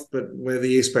health, but we're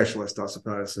the ear specialist, I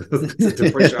suppose. The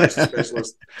depreciation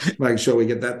specialist, making sure we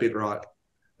get that bit right.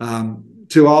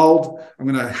 Too old, I'm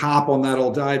going to harp on that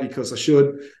all day because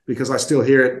I still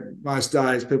hear it most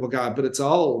days. People go, but it's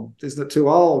old. Isn't it too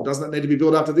old? Doesn't it need to be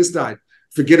built up to this date?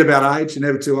 Forget about age. You're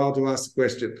never too old to ask the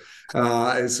question,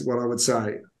 is what I would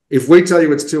say. If we tell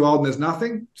you it's too old and there's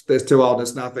nothing, there's too old and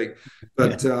there's nothing.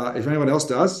 But if anyone else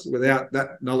does, without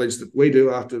that knowledge that we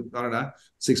do after,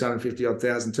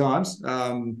 650,000 times,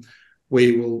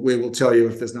 we will tell you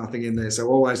if there's nothing in there. So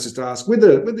always just ask with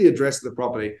the address of the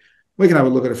property. We can have a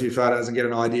look at a few photos and get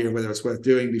an idea of whether it's worth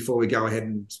doing before we go ahead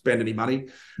and spend any money.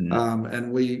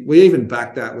 And we even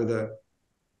back that with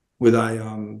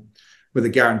a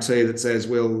guarantee that says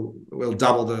we'll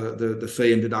double the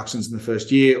fee and deductions in the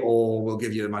first year, or we'll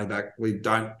give you the money back.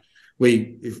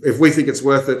 If we think it's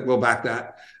worth it, we'll back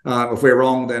that. If we're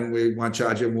wrong, then we won't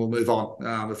charge you and we'll move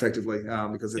on effectively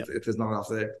because if there's not enough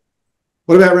there.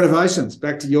 What about renovations?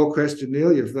 Back to your question,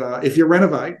 Neil. If you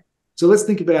renovate, so let's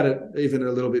think about it even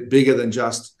a little bit bigger than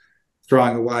just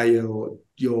throwing away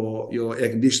your air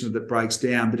conditioner that breaks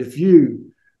down. But if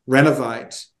you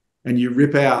renovate and you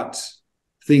rip out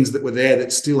things that were there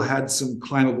that still had some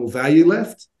claimable value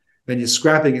left, then you're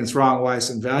scrapping and throwing away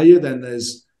some value, then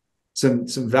there's some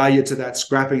value to that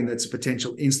scrapping that's a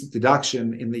potential instant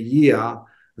deduction in the year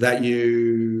that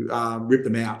you rip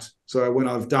them out. So when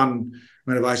I've done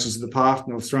renovations in the past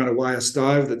and I've thrown away a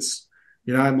stove that's,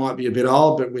 it might be a bit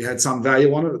old, but we had some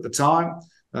value on it at the time.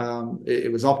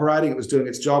 It was operating, it was doing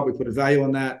its job. We put a value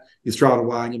on that. You throw it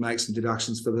away and you make some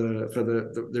deductions for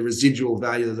the residual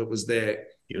value that was there.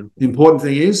 Beautiful. The important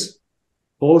thing is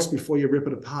pause before you rip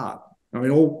it apart. I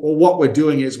mean, all what we're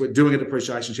doing is we're doing a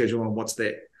depreciation schedule on what's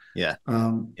there.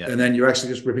 And then you're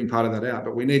actually just ripping part of that out.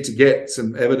 But we need to get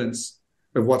some evidence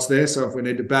of what's there. So if we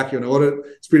need to back you an audit,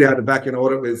 it's pretty hard to back you an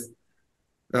audit with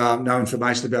no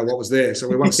information about what was there. So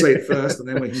we want to see it first, and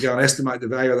then we can go and estimate the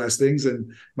value of those things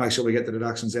and make sure we get the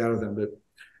deductions out of them. But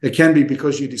it can be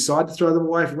because you decide to throw them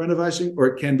away for renovation, or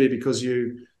it can be because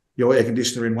your air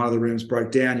conditioner in one of the rooms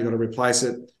broke down, you've got to replace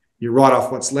it. You write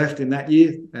off what's left in that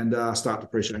year and start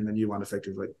depreciating the new one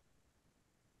effectively.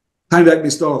 Paying back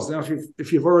missed dollars. Now,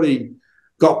 if you've already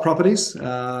got properties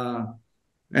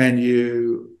and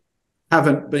you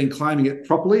haven't been claiming it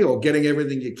properly or getting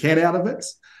everything you can out of it,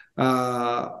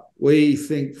 we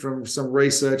think from some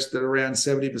research that around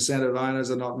 70% of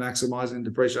owners are not maximising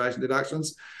depreciation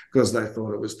deductions because they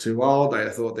thought it was too old. They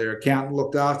thought their accountant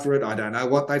looked after it. I don't know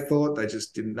what they thought. They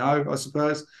just didn't know, I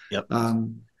suppose.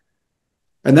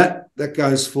 And that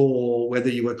goes for whether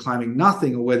you were claiming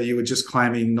nothing or whether you were just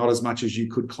claiming not as much as you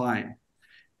could claim.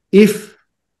 If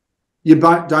you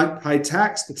don't pay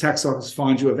tax, the tax office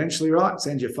finds you eventually, right?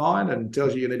 Sends you a fine and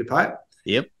tells you need to pay it.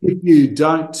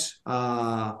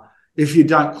 If you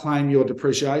don't claim your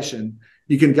depreciation,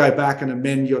 you can go back and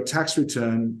amend your tax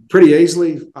return pretty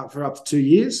easily for up to 2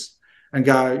 years and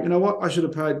go, you know what, I should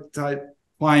have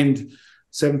claimed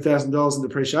 $7,000 in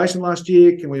depreciation last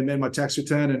year. Can we amend my tax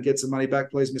return and get some money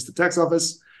back, please, Mr. Tax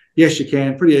Office? Yes, you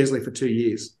can, pretty easily for 2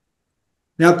 years.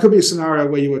 Now, it could be a scenario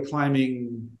where you were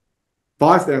claiming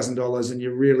 $5,000 and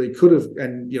you really could have,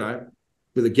 and,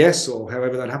 with a guess or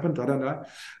however that happened, I don't know,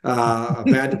 a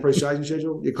bad depreciation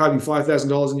schedule, you're claiming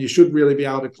 $5,000 and you should really be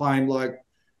able to claim like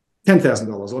 $10,000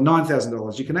 or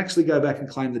 $9,000. You can actually go back and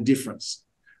claim the difference.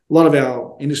 A lot of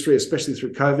our industry, especially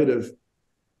through COVID, have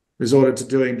resorted to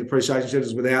doing depreciation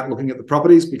schedules without looking at the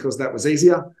properties because that was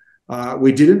easier.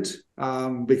 We didn't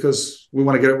because we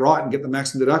want to get it right and get the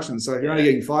maximum deduction. So if you're only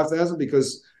getting $5,000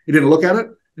 because you didn't look at it,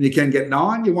 and you can get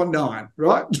 9, you want 9,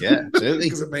 right? Yeah, absolutely.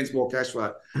 Because it means more cash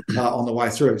flow on the way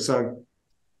through. So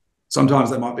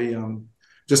sometimes they might be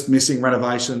just missing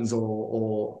renovations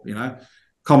or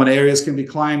common areas can be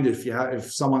claimed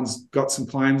if someone's got some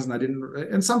claims and they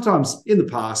didn't. And sometimes in the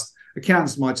past,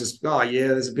 accountants might just,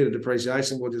 there's a bit of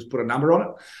depreciation, we'll just put a number on it.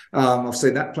 I've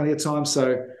seen that plenty of times.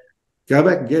 So go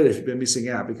back and get it if you've been missing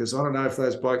out, because I don't know if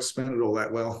those blokes spent it all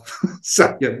that well.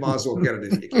 So you might as well get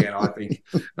it if you can, I think,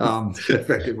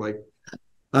 effectively.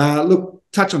 Look,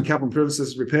 touch on capital improvements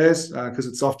as repairs, because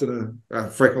it's often a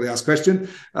frequently asked question.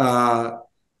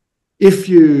 If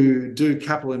you do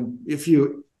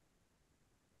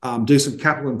do some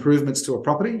capital improvements to a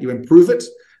property, you improve it,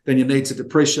 then you need to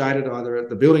depreciate it either at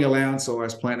the building allowance or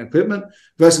as plant and equipment,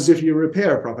 versus if you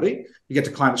repair a property, you get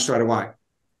to claim it straight away.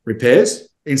 Repairs,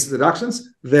 instant deductions,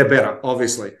 they're better,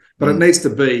 obviously, but it needs to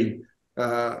be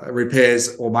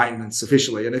repairs or maintenance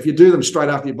officially. And if you do them straight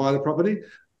after you buy the property,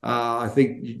 I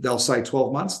think they'll say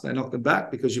 12 months. They knock them back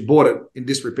because you bought it in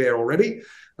disrepair already.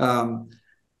 And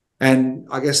And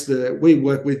I guess we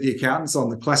work with the accountants on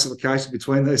the classification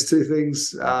between those two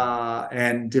things,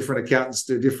 and different accountants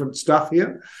do different stuff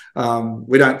here.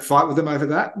 We don't fight with them over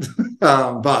that.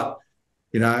 But,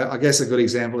 I guess a good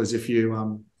example is if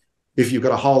you've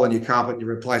got a hole in your carpet and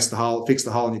you fix the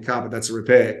hole in your carpet, that's a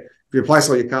repair. If you replace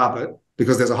all your carpet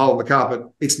because there's a hole in the carpet,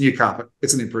 it's new carpet.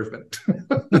 It's an improvement.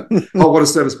 Hot water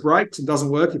service breaks and doesn't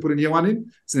work, you put a new one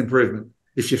in, it's an improvement.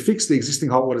 If you fix the existing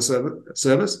hot water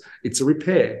service, it's a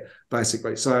repair,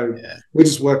 basically. So we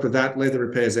just work with that, leave the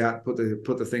repairs out, put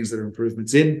the things that are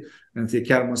improvements in. And if the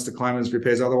accountant wants to claim them as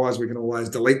repairs otherwise, we can always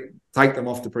take them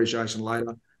off depreciation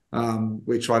later.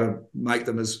 We try to make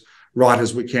them as right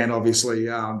as we can, obviously,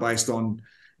 based on,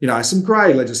 some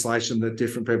grey legislation that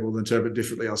different people interpret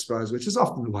differently, I suppose, which is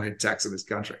often the way in tax in this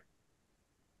country.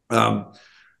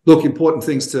 Look, important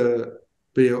things to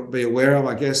be aware of,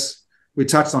 I guess. We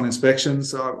touched on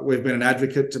inspections. We've been an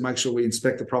advocate to make sure we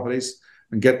inspect the properties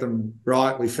and get them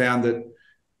right. We found that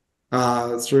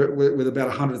with about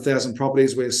 100,000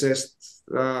 properties we assessed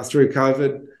through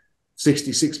COVID,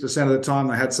 66% of the time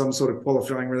they had some sort of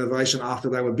qualifying renovation after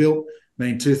they were built. I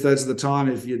mean, 2/3 of the time,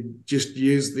 if you just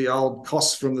used the old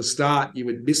costs from the start, you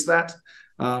would miss that.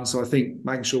 So I think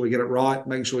making sure we get it right,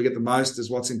 making sure we get the most is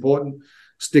what's important.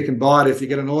 Stick and bite if you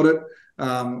get an audit.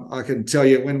 I can tell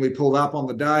you when we pulled up on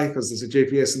the day, because there's a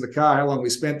GPS in the car, how long we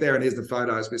spent there, and here's the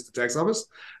photos, Mr. Tax Office.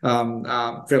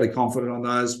 Fairly confident on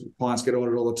those. Clients get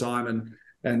audited all the time,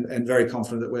 and very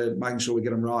confident that we're making sure we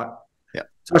get them right. Yeah.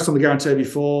 Touched on the guarantee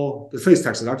before. The fee's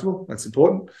tax deductible. That's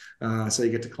important. So you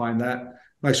get to claim that.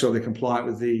 Make sure they're compliant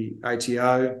with the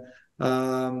ATO.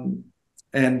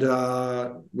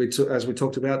 As we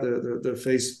talked about, the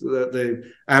fees, the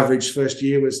average first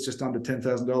year was just under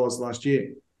 $10,000 last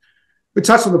year. We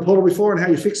touched on the portal before and how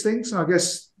you fix things. I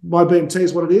guess my BMT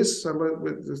is what it is. So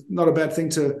it's not a bad thing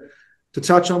to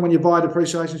touch on when you buy a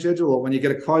depreciation schedule, or when you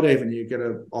get a quote, even you get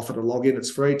an offer to log in.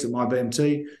 It's free to my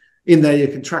BMT. In there, you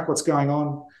can track what's going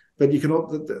on. But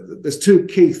there's two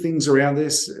key things around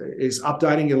this: is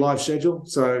updating your live schedule.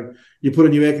 So you put a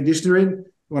new air conditioner in, you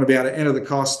want to be able to enter the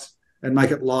cost and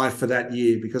make it live for that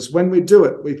year. Because when we do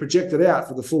it, we project it out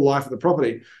for the full life of the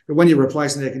property. But when you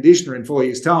replace an air conditioner in 4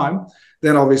 years' time,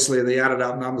 then obviously the added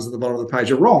up numbers at the bottom of the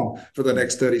page are wrong for the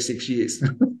next 36 years.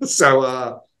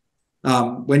 So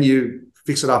when you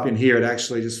fix it up in here, it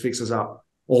actually just fixes up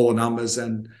all the numbers.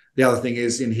 And the other thing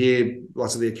is, in here,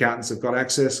 lots of the accountants have got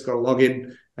access, got a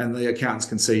login, and the accountants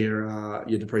can see your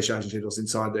depreciation schedules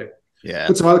inside there. Yeah.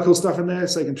 Put some other cool stuff in there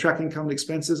so you can track income and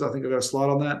expenses. I think I've got a slide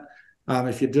on that.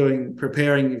 If you're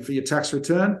preparing for your tax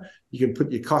return, you can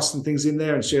put your costs and things in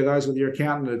there and share those with your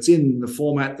accountant. It's in the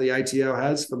format the ATO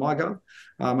has for MyGov.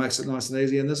 Makes it nice and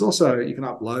easy. And there's also, you can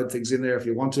upload things in there if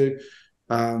you want to.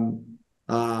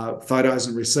 Photos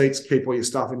and receipts, keep all your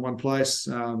stuff in one place.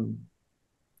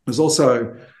 There's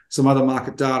also some other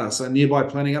market data. So nearby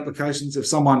planning applications, if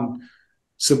someone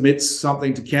submits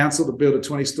something to council to build a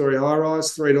 20-story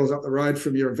high-rise 3 doors up the road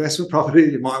from your investment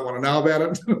property, you might want to know about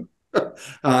it.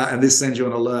 And this sends you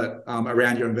an alert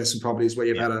around your investment properties where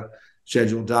you've had a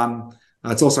schedule done.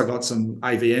 It's also got some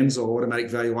AVMs, or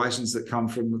automatic valuations, that come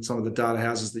from some of the data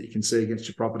houses that you can see against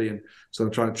your property, and sort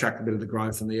of try to track a bit of the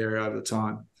growth in the area over the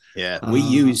time. Yeah, we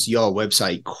use your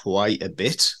website quite a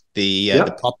bit.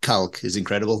 The prop calc is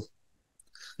incredible.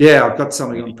 Yeah, I've got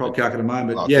something on prop calc at the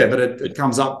moment. Okay. Yeah, but it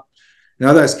comes up.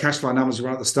 Those cash flow numbers we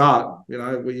run at the start. We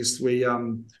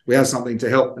have something to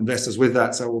help investors with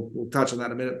that. So we'll touch on that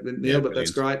in a minute, Neil. But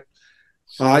that's great.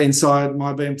 Inside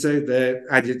my BMT, there,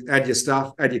 add your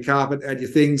stuff, add your carpet, add your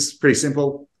things. Pretty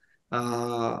simple.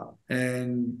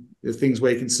 And the things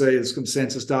where you can see there's some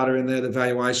census data in there, the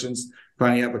valuations,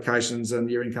 planning applications, and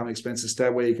your income expenses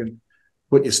tab, where you can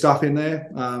put your stuff in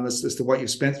there as to what you've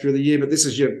spent through the year. But this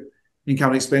is your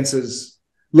income expenses.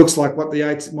 Looks like what the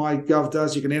MyGov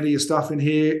does. You can enter your stuff in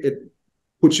here. It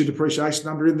puts your depreciation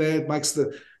number in there, makes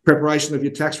the preparation of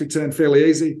your tax return fairly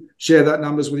easy. Share that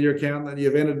numbers with your accountant that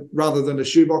you've entered, rather than a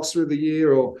shoebox through the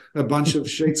year or a bunch of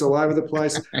sheets all over the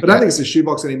place. I don't think it's a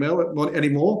shoebox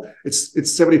anymore.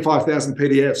 It's 75,000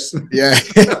 PDFs. Yeah.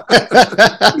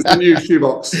 It's the new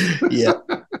shoebox. Yeah.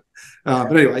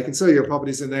 But anyway, you can see your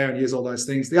properties in there and use all those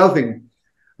things. The other thing,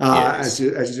 as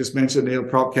you just mentioned, Neil,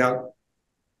 prop calc,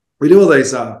 we do all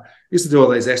these, used to do all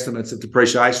these estimates of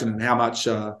depreciation and how much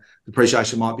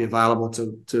depreciation might be available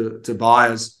to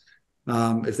buyers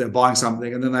if they're buying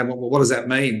something. And then they went, well, what does that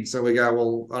mean? So we go,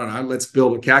 well, I don't know, let's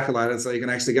build a calculator so you can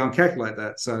actually go and calculate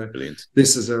that. So Brilliant.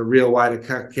 This is a real way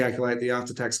to calculate the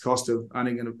after-tax cost of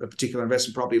owning a particular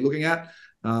investment property looking at.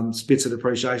 spits of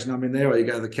depreciation number in there, or you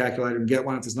go to the calculator and get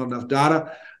one if there's not enough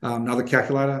data, another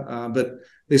calculator. But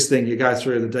this thing, you go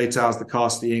through the details, the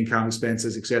cost, the income,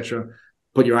 expenses, etc.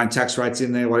 Put your own tax rates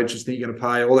in there, what interest you're going to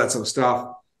pay, all that sort of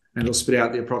stuff, and it'll spit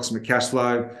out the approximate cash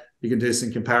flow. You can do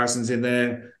some comparisons in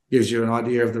there, gives you an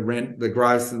idea of the rent, the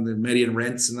growth, and the median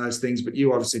rents and those things. But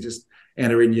you obviously just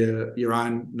enter in your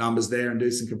own numbers there and do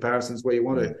some comparisons where you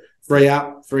want to. Free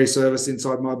app, free service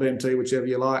inside my BMT, whichever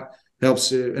you like.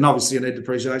 Helps you, and obviously you need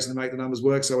depreciation to make the numbers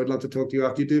work. So we'd love to talk to you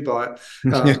after you do buy it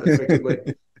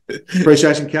effectively.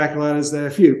 Depreciation calculators. There are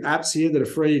a few apps here that are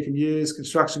free you can use.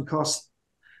 Construction cost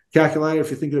calculator if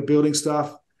you're thinking of building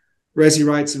stuff. Resi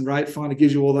rates and rate finder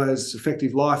gives you all those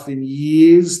effective life in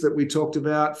years that we talked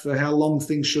about for how long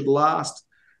things should last.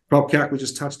 PropCalc we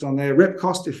just touched on there. Rep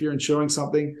cost if you're insuring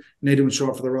something, you need to insure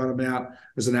it for the right amount.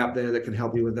 There's an app there that can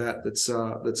help you with that. That's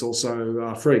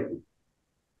also free.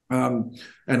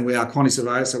 And we are quantity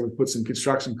surveyors, so we've put some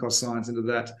construction cost signs into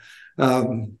that.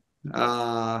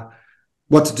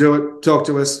 What to do it? Talk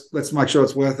to us. Let's make sure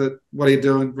it's worth it. What are you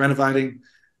doing? Renovating?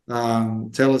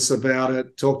 Tell us about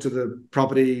it. Talk to the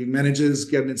property managers.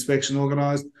 Get an inspection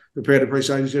organised. Prepare a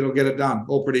depreciation schedule. Get it done.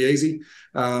 All pretty easy.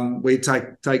 We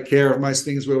take care of most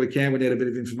things where we can. We need a bit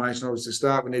of information, obviously, to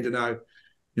start. We need to know,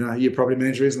 who your property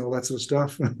manager is and all that sort of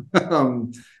stuff,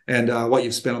 and what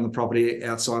you've spent on the property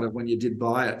outside of when you did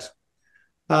buy it.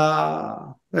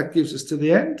 That gives us to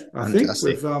the end. I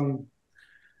Fantastic. think we've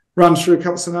run through a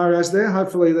couple of scenarios there.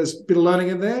 Hopefully, there's a bit of learning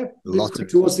in there.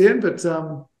 Towards the end, but.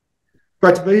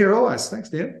 Great to be here always. Thanks,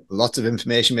 Dan. Lots of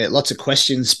information, mate. Lots of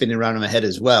questions spinning around in my head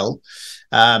as well.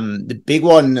 The big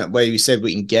one where you said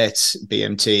we can get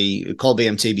BMT, call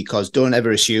BMT because don't ever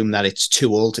assume that it's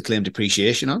too old to claim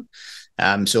depreciation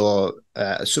on. So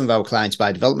some of our clients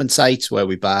buy development sites where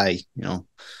we buy,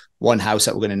 one house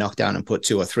that we're going to knock down and put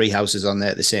 2 or 3 houses on there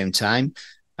at the same time.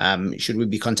 Should we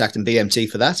be contacting BMT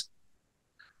for that?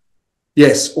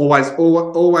 Yes,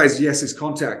 always yes is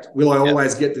contact. Will I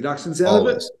always get deductions out of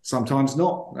it? Sometimes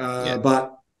not.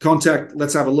 But contact,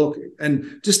 let's have a look.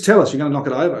 And just tell us you're going to knock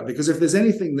it over. Because if there's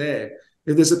anything there,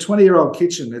 if there's a 20-year-old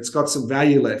kitchen that's got some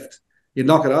value left, you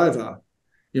knock it over,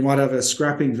 you might have a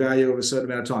scrapping value of a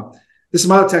certain amount of time. There's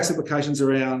some other tax applications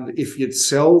around if you'd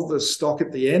sell the stock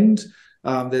at the end.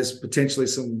 There's potentially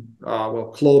some,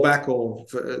 clawback or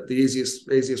the easiest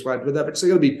way to do that. But so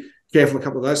you've got to be careful of a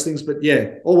couple of those things. But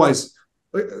yeah, always,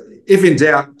 if in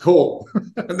doubt, call,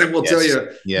 and then we'll tell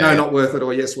you, no, not worth it,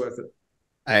 or yes, worth it.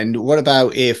 And what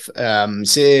about if,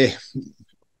 say,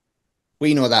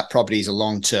 we know that property is a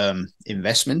long-term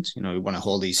investment, we want to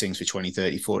hold these things for 20,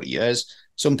 30, 40 years.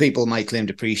 Some people might claim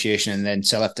depreciation and then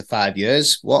sell after 5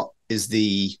 years. What are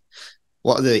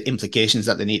the implications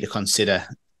that they need to consider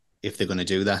if they're going to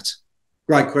do that?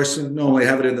 Great question. Normally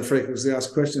have it in the frequently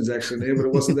asked questions actually, Neil, but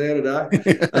it wasn't there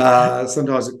today.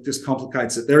 Sometimes it just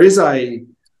complicates it. There is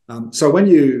so when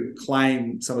you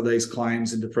claim some of these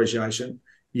claims in depreciation,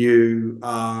 you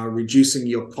are reducing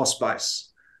your cost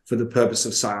base for the purpose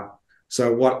of sale.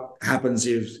 So what happens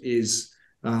is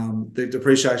the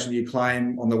depreciation you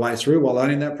claim on the way through while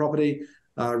owning that property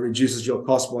reduces your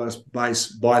cost base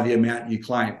by the amount you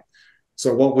claim.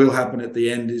 So what will happen at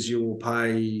the end is you will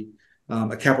pay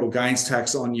a capital gains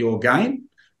tax on your gain.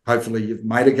 Hopefully you've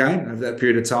made a gain over that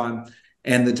period of time,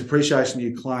 and the depreciation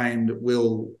you claimed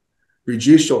will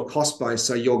reduce your cost base,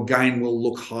 so your gain will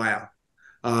look higher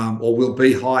or will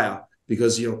be higher,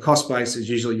 because your cost base is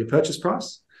usually your purchase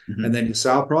price and then your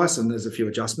sale price, and there's a few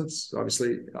adjustments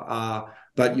obviously,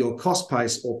 but your cost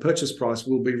base or purchase price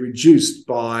will be reduced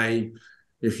by,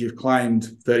 if you've claimed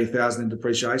 $30,000 in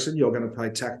depreciation, you're going to pay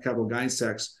capital gains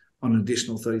tax on an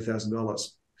additional $30,000.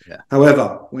 Yeah.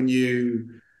 However, when you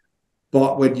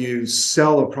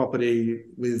sell a property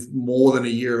with more than a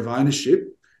year of ownership,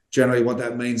 generally what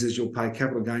that means is you'll pay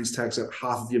capital gains tax at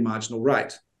half of your marginal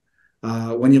rate.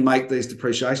 When you make these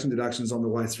depreciation deductions on the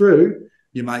way through,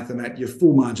 you make them at your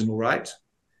full marginal rate,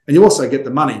 and you also get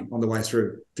the money on the way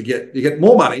through. You get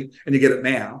more money, and you get it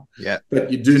now. Yeah.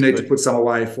 But you do need to put some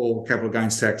away for capital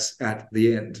gains tax at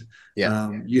the end.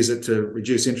 Yeah. Use it to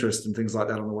reduce interest and things like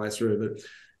that on the way through. But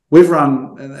we've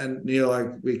run, and Neil,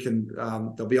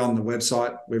 they'll be on the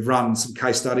website. We've run some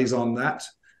case studies on that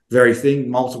very thing,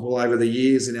 multiple over the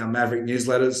years in our Maverick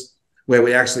newsletters, where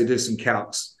we actually do some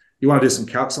calcs. You want to do some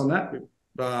calcs on that?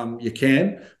 You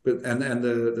can, but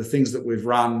the things that we've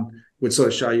run would sort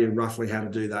of show you roughly how to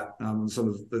do that. Some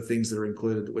of the things that are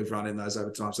included that we've run in those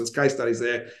over time. So it's case studies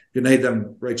there. If you need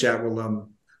them, reach out. We'll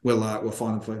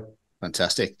find them for you.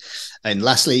 Fantastic. And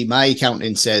lastly, my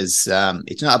accountant says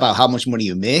it's not about how much money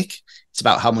you make; it's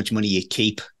about how much money you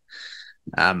keep.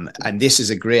 And this is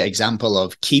a great example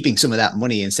of keeping some of that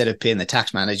money instead of paying the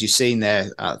tax man. As you've seen there,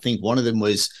 I think one of them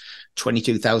was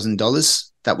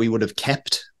 $22,000 that we would have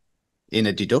kept in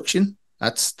a deduction.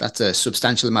 That's a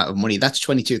substantial amount of money. That's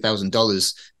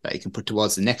 $22,000 that you can put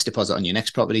towards the next deposit on your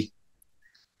next property.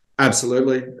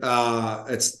 Absolutely.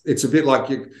 It's a bit like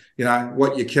you know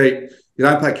what you keep. You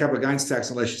don't pay capital gains tax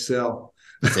unless you sell.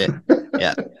 That's it.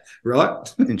 Yeah.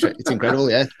 Right. It's incredible.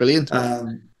 Yeah, it's brilliant.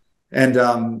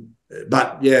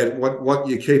 But yeah, what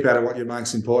you keep out of what you make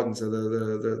is important. So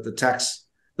the tax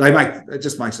it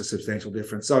just makes a substantial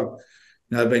difference. So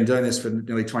I've been doing this for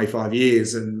nearly 25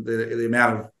 years, and the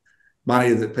amount of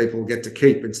money that people get to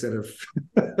keep instead of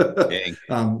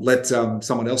let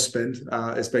someone else spend,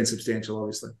 it's been substantial,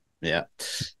 obviously. Yeah.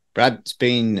 Brad, it's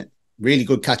been really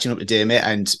good catching up today, mate,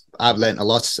 and I've learned a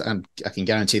lot, and I can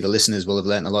guarantee the listeners will have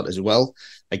learned a lot as well.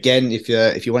 Again, if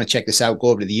you want to check this out, go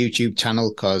over to the YouTube channel,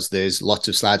 because there's lots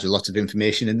of slides with lots of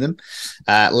information in them.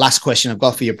 Last question I've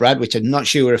got for you, Brad, which I'm not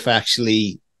sure if I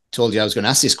actually told you I was going to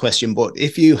ask this question, but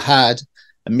if you had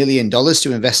 $1 million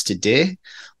to invest today,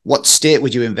 what state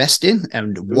would you invest in,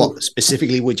 and what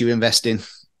specifically would you invest in?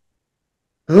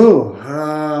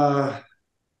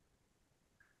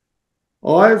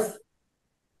 I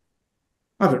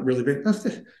haven't really been. I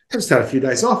just had a few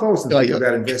days off. I wasn't thinking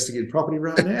about investing in property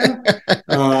right now.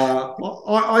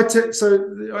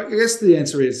 So I guess the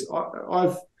answer is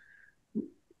I've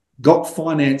got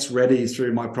finance ready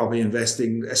through my property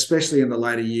investing, especially in the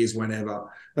later years,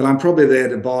 whenever. And I'm probably there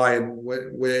to buy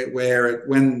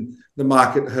when the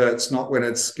market hurts, not when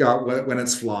it's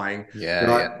flying. Yeah.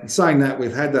 Right. Yeah. Saying that, we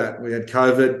had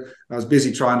COVID. I was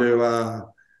busy trying to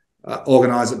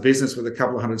organise a business with a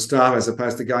couple of hundred staff, as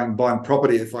opposed to going and buying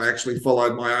property if I actually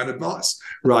followed my own advice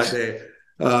right there.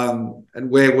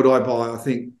 And where would I buy? I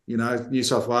think, New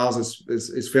South Wales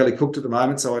is fairly cooked at the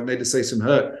moment, so I need to see some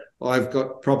hurt. I've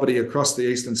got property across the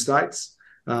eastern states,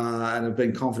 and I've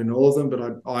been confident in all of them,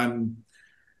 but I'm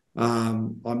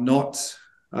not.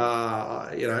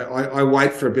 I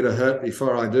wait for a bit of hurt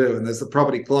before I do. And there's the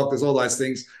property clock. There's all those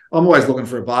things. I'm always looking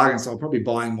for a bargain, so I'm probably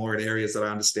buying more in areas that I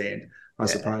understand, I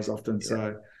suppose, often. Yeah.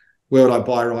 So where would I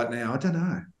buy right now? I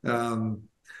don't know.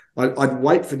 I'd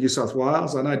wait for New South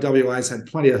Wales. I know WA's had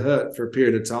plenty of hurt for a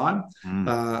period of time,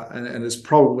 and has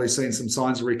probably seen some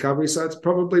signs of recovery, so it's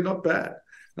probably not bad.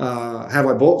 Have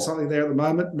I bought something there at the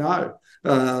moment? No.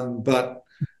 But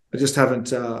I just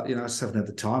haven't, I just haven't had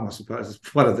the time, I suppose.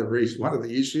 It's one of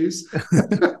the issues.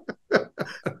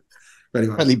 But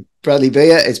anyway. Bradley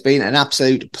Beer, it's been an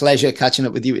absolute pleasure catching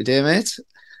up with you today, mate.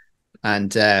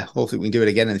 And hopefully we can do it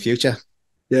again in the future.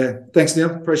 Yeah. Thanks,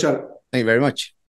 Neil. Appreciate it. Thank you very much.